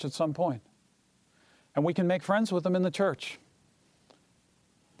them to church at some point. And we can make friends with them in the church.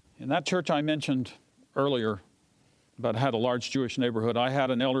 In that church I mentioned earlier, that had a large Jewish neighborhood, I had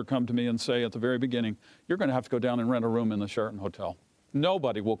an elder come to me and say at the very beginning, you're going to have to go down and rent a room in the Sheraton Hotel.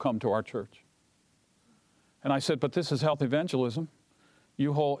 Nobody will come to our church. And I said, but this is health evangelism.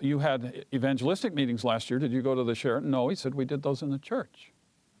 You had evangelistic meetings last year. Did you go to the Sheraton? No, he said, we did those in the church.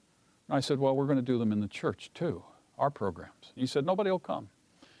 And I said, well, we're going to do them in the church too, our programs. He said, nobody will come.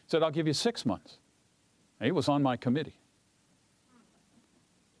 He said, I'll give you 6 months. And he was on my committee.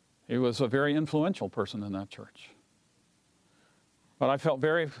 He was a very influential person in that church. But I felt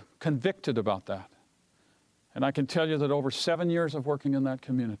very convicted about that. And I can tell you that over 7 years of working in that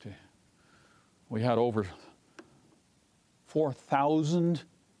community, we had over 4,000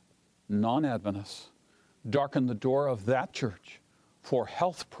 non-Adventists darken the door of that church for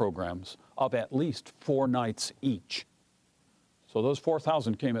health programs of at least 4 nights each. So those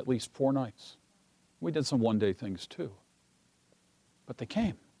 4,000 came at least 4 nights. We did some one-day things too. But they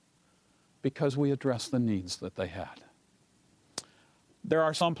came because we addressed the needs that they had. There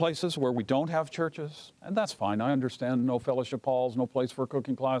are some places where we don't have churches, and that's fine. I understand no fellowship halls, no place for a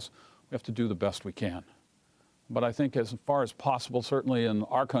cooking class. We have to do the best we can. But I think as far as possible, certainly in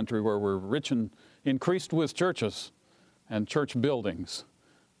our country where we're rich and increased with churches and church buildings,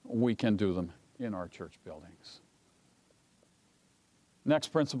 we can do them in our church buildings. Next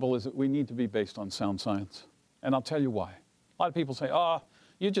principle is that we need to be based on sound science. And I'll tell you why. A lot of people say,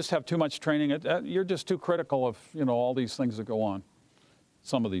 you just have too much training. You're just too critical of, all these things that go on.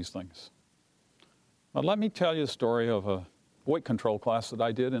 Some of these things. But let me tell you a story of a weight control class that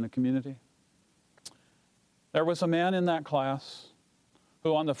I did in a community. There was a man in that class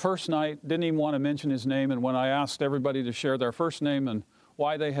who on the first night didn't even want to mention his name, and when I asked everybody to share their first name and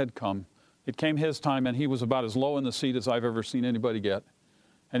why they had come, it came his time and he was about as low in the seat as I've ever seen anybody get.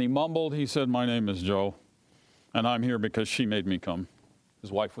 And he mumbled, he said, my name is Joe, and I'm here because she made me come.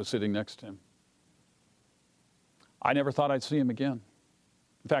 His wife was sitting next to him. I never thought I'd see him again.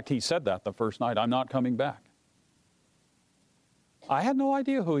 In fact, he said that the first night, I'm not coming back. I had no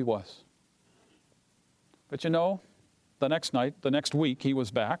idea who he was. But the next night, the next week he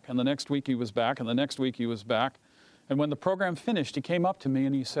was back, and the next week he was back, and the next week he was back. And when the program finished, he came up to me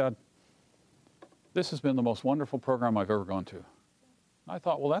and he said, this has been the most wonderful program I've ever gone to. I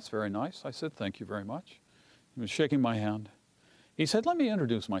thought, well, that's very nice. I said, thank you very much. He was shaking my hand. He said, let me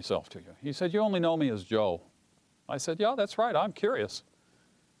introduce myself to you. He said, you only know me as Joe. I said, yeah, that's right. I'm curious.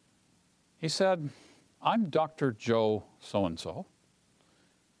 He said, I'm Dr. Joe so-and-so.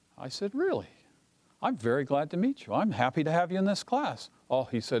 I said, really? I'm very glad to meet you. I'm happy to have you in this class. Oh,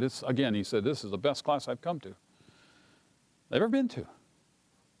 he said, this is the best class I've come to. Ever been to.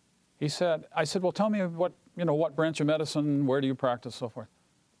 I said, well, tell me what branch of medicine, where do you practice, so forth.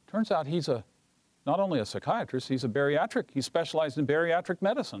 Turns out he's not only a psychiatrist, he's he specialized in bariatric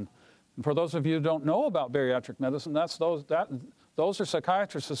medicine. And for those of you who don't know about bariatric medicine, those are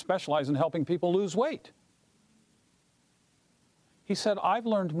psychiatrists who specialize in helping people lose weight. He said, I've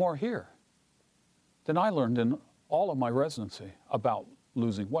learned more here than I learned in all of my residency about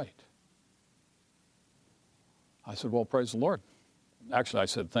losing weight. I said, well, praise the Lord. Actually, I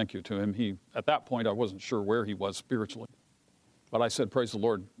said thank you to him. At that point, I wasn't sure where he was spiritually. But I said, praise the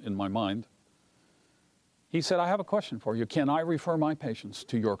Lord in my mind. He said, I have a question for you. Can I refer my patients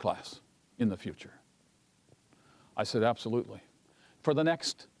to your class in the future? I said, absolutely. For the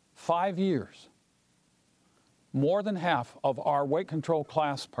next 5 years, More than half of our weight control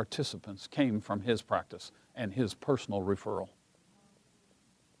class participants came from his practice and his personal referral.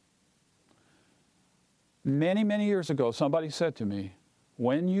 Many, many years ago, somebody said to me,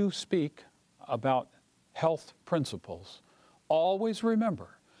 when you speak about health principles, always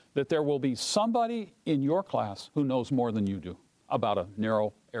remember that there will be somebody in your class who knows more than you do about a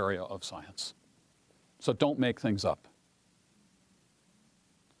narrow area of science. So don't make things up.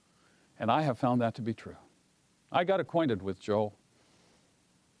 And I have found that to be true. I got acquainted with Joe.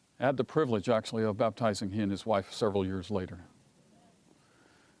 I had the privilege, actually, of baptizing he and his wife several years later.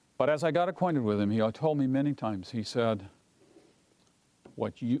 But as I got acquainted with him, he told me many times, he said,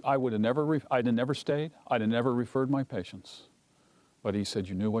 I'd have never stayed, I'd have never referred my patients. But he said,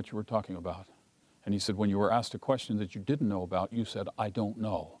 you knew what you were talking about. And he said, when you were asked a question that you didn't know about, you said, I don't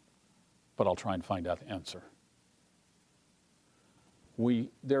know, but I'll try and find out the answer.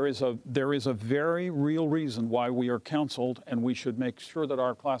 There is a very real reason why we are counseled, and we should make sure that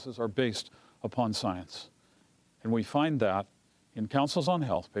our classes are based upon science. And we find that in Counsels on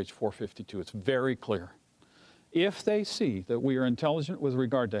Health, page 452. It's very clear. If they see that we are intelligent with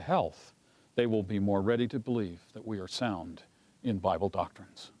regard to health, they will be more ready to believe that we are sound in Bible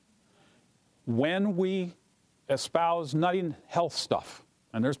doctrines. When we espouse nutty health stuff,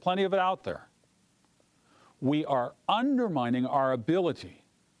 and there's plenty of it out there, we are undermining our ability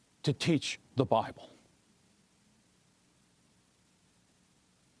to teach the Bible.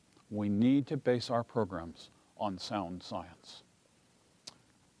 We need to base our programs on sound science.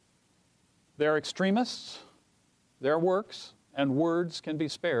 They're extremists, their works and words can be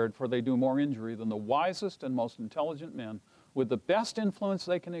spared, for they do more injury than the wisest and most intelligent men, with the best influence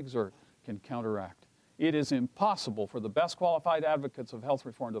they can exert, can counteract. It is impossible for the best qualified advocates of health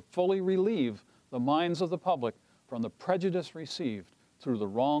reform to fully relieve the minds of the public from the prejudice received through the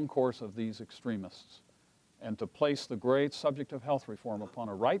wrong course of these extremists, and to place the great subject of health reform upon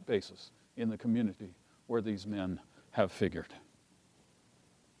a right basis in the community where these men have figured.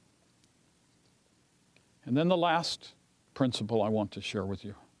 And then the last principle I want to share with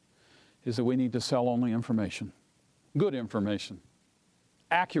you is that we need to sell only information, good information,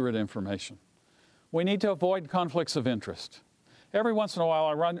 accurate information. We need to avoid conflicts of interest. Every once in a while,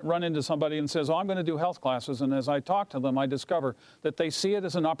 I run into somebody and says, oh, I'm going to do health classes, and as I talk to them, I discover that they see it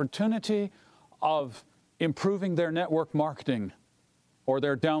as an opportunity of improving their network marketing or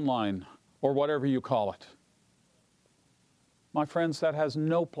their downline or whatever you call it. My friends, that has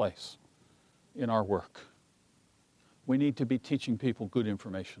no place in our work. We need to be teaching people good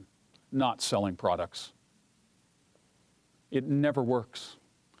information, not selling products. It never works.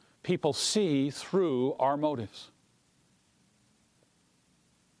 People see through our motives.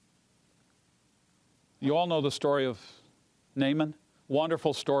 You all know the story of Naaman.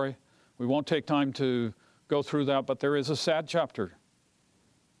 Wonderful story. We won't take time to go through that, but there is a sad chapter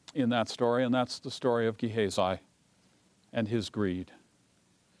in that story, and that's the story of Gehazi and his greed.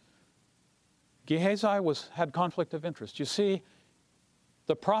 Gehazi had conflict of interest. You see,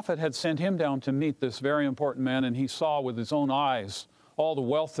 the prophet had sent him down to meet this very important man, and he saw with his own eyes all the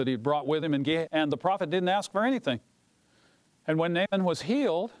wealth that he'd brought with him, and the prophet didn't ask for anything. And when Naaman was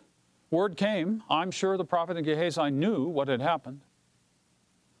healed, word came. I'm sure the prophet and Gehazi knew what had happened.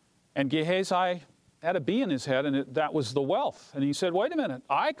 And Gehazi had a bee in his head, and that was the wealth. And he said, wait a minute,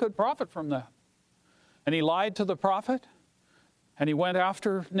 I could profit from that. And he lied to the prophet, and he went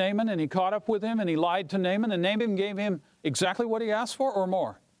after Naaman, and he caught up with him, and he lied to Naaman, and Naaman gave him exactly what he asked for or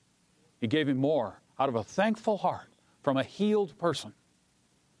more. He gave him more out of a thankful heart from a healed person.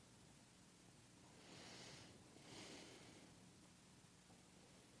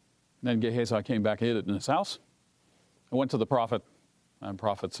 Then Gehazi came back, hid it in his house, and went to the prophet. And the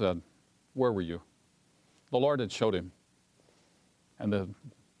prophet said, where were you? The Lord had showed him. And the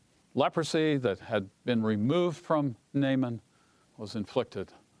leprosy that had been removed from Naaman was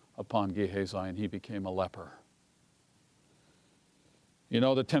inflicted upon Gehazi, and he became a leper. You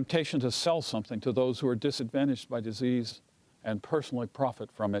know, the temptation to sell something to those who are disadvantaged by disease and personally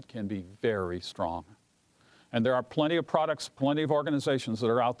profit from it can be very strong. And there are plenty of products, plenty of organizations that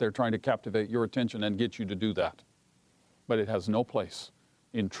are out there trying to captivate your attention and get you to do that. But it has no place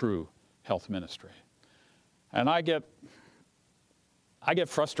in true health ministry. And I get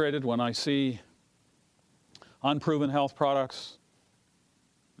frustrated when I see unproven health products.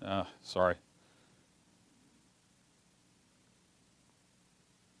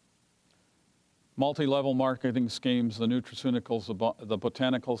 Multi-level marketing schemes, the nutraceuticals, the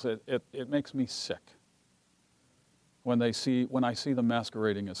botanicals, it makes me sick when I see them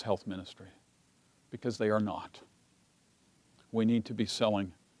masquerading as health ministry, because they are not. We need to be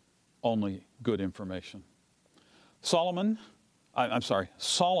selling only good information. Solemn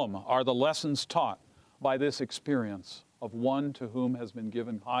are the lessons taught by this experience of one to whom has been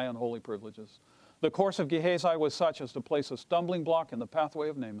given high and holy privileges. The course of Gehazi was such as to place a stumbling block in the pathway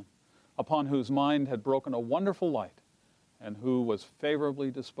of Naaman, upon whose mind had broken a wonderful light, and who was favorably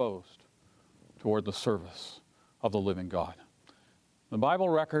disposed toward the service of the living God. The Bible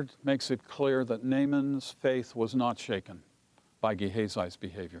record makes it clear that Naaman's faith was not shaken by Gehazi's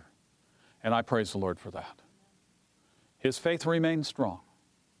behavior, and I praise the Lord for that. His faith remained strong,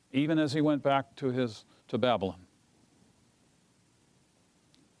 even as he went back to Babylon.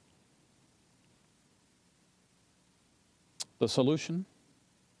 The solution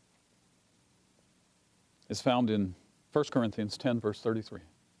is found in 1 Corinthians 10, verse 33.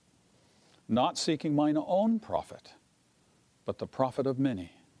 Not seeking mine own profit, but the profit of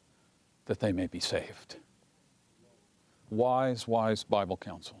many, that they may be saved. Wise, wise Bible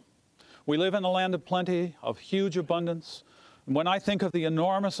counsel. We live in a land of plenty, of huge abundance. And when I think of the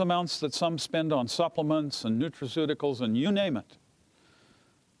enormous amounts that some spend on supplements and nutraceuticals and you name it,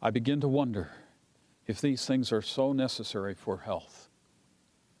 I begin to wonder if these things are so necessary for health.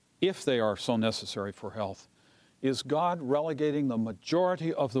 If they are so necessary for health, is God relegating the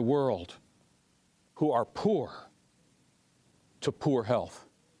majority of the world who are poor to poor health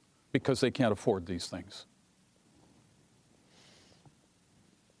because they can't afford these things?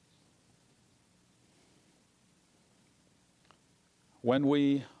 When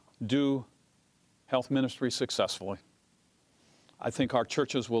we do health ministry successfully, I think our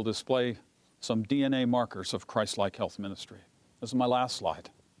churches will display some DNA markers of Christ-like health ministry. This is my last slide.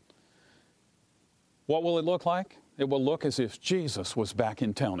 What will it look like? It will look as if Jesus was back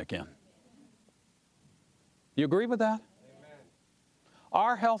in town again. You agree with that? Amen.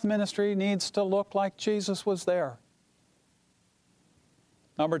 Our health ministry needs to look like Jesus was there.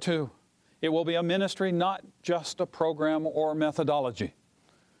 Number 2, it will be a ministry, not just a program or methodology.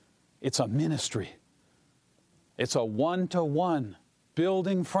 It's a ministry. It's a one-to-one,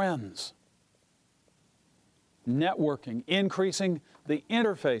 building friends, networking, increasing the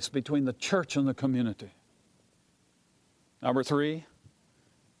interface between the church and the community. Number 3,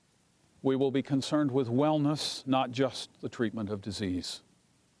 we will be concerned with wellness, not just the treatment of disease.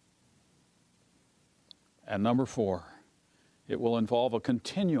 And number 4, it will involve a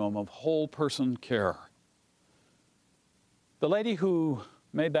continuum of whole person care. The lady who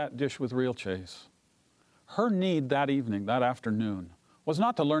made that dish with real cheese, her need that evening, that afternoon, was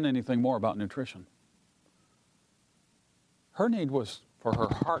not to learn anything more about nutrition. Her need was for her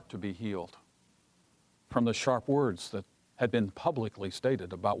heart to be healed from the sharp words that had been publicly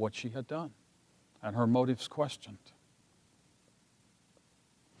stated about what she had done, and her motives questioned.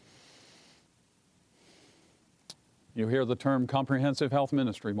 You hear the term comprehensive health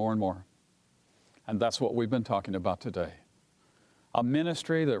ministry more and more, and that's what we've been talking about today. A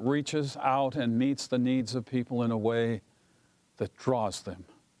ministry that reaches out and meets the needs of people in a way that draws them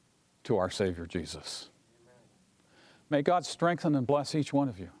to our Savior Jesus. Amen. May God strengthen and bless each one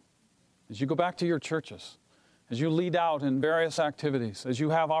of you as you go back to your churches, as you lead out in various activities, as you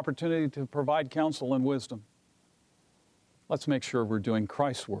have opportunity to provide counsel and wisdom. Let's make sure we're doing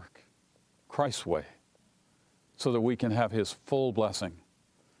Christ's work, Christ's way, so that we can have His full blessing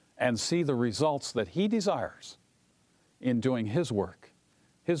and see the results that He desires in doing His work,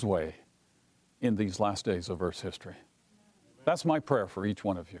 His way, in these last days of Earth's history. That's my prayer for each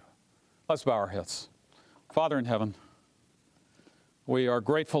one of you. Let's bow our heads. Father in heaven, we are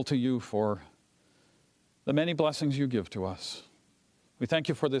grateful to you for the many blessings you give to us. We thank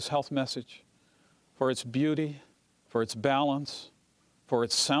you for this health message, for its beauty, for its balance, for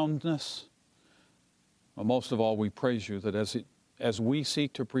its soundness. But most of all, we praise you that as we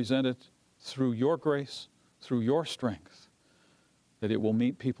seek to present it through your grace, through your strength, that it will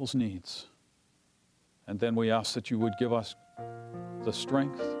meet people's needs. And then we ask that you would give us the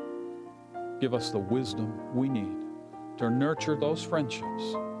strength, give us the wisdom we need to nurture those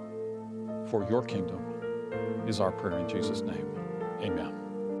friendships for your kingdom, is our prayer in Jesus' name. Amen.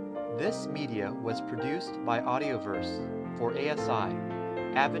 This media was produced by Audioverse for ASI,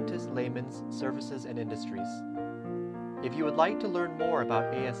 Adventist Layman's Services and Industries. If you would like to learn more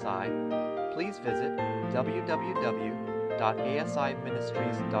about ASI, please visit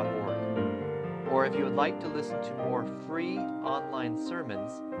www.asiministries.org. Or if you would like to listen to more free online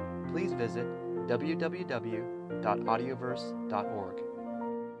sermons, please visit www.audioverse.org.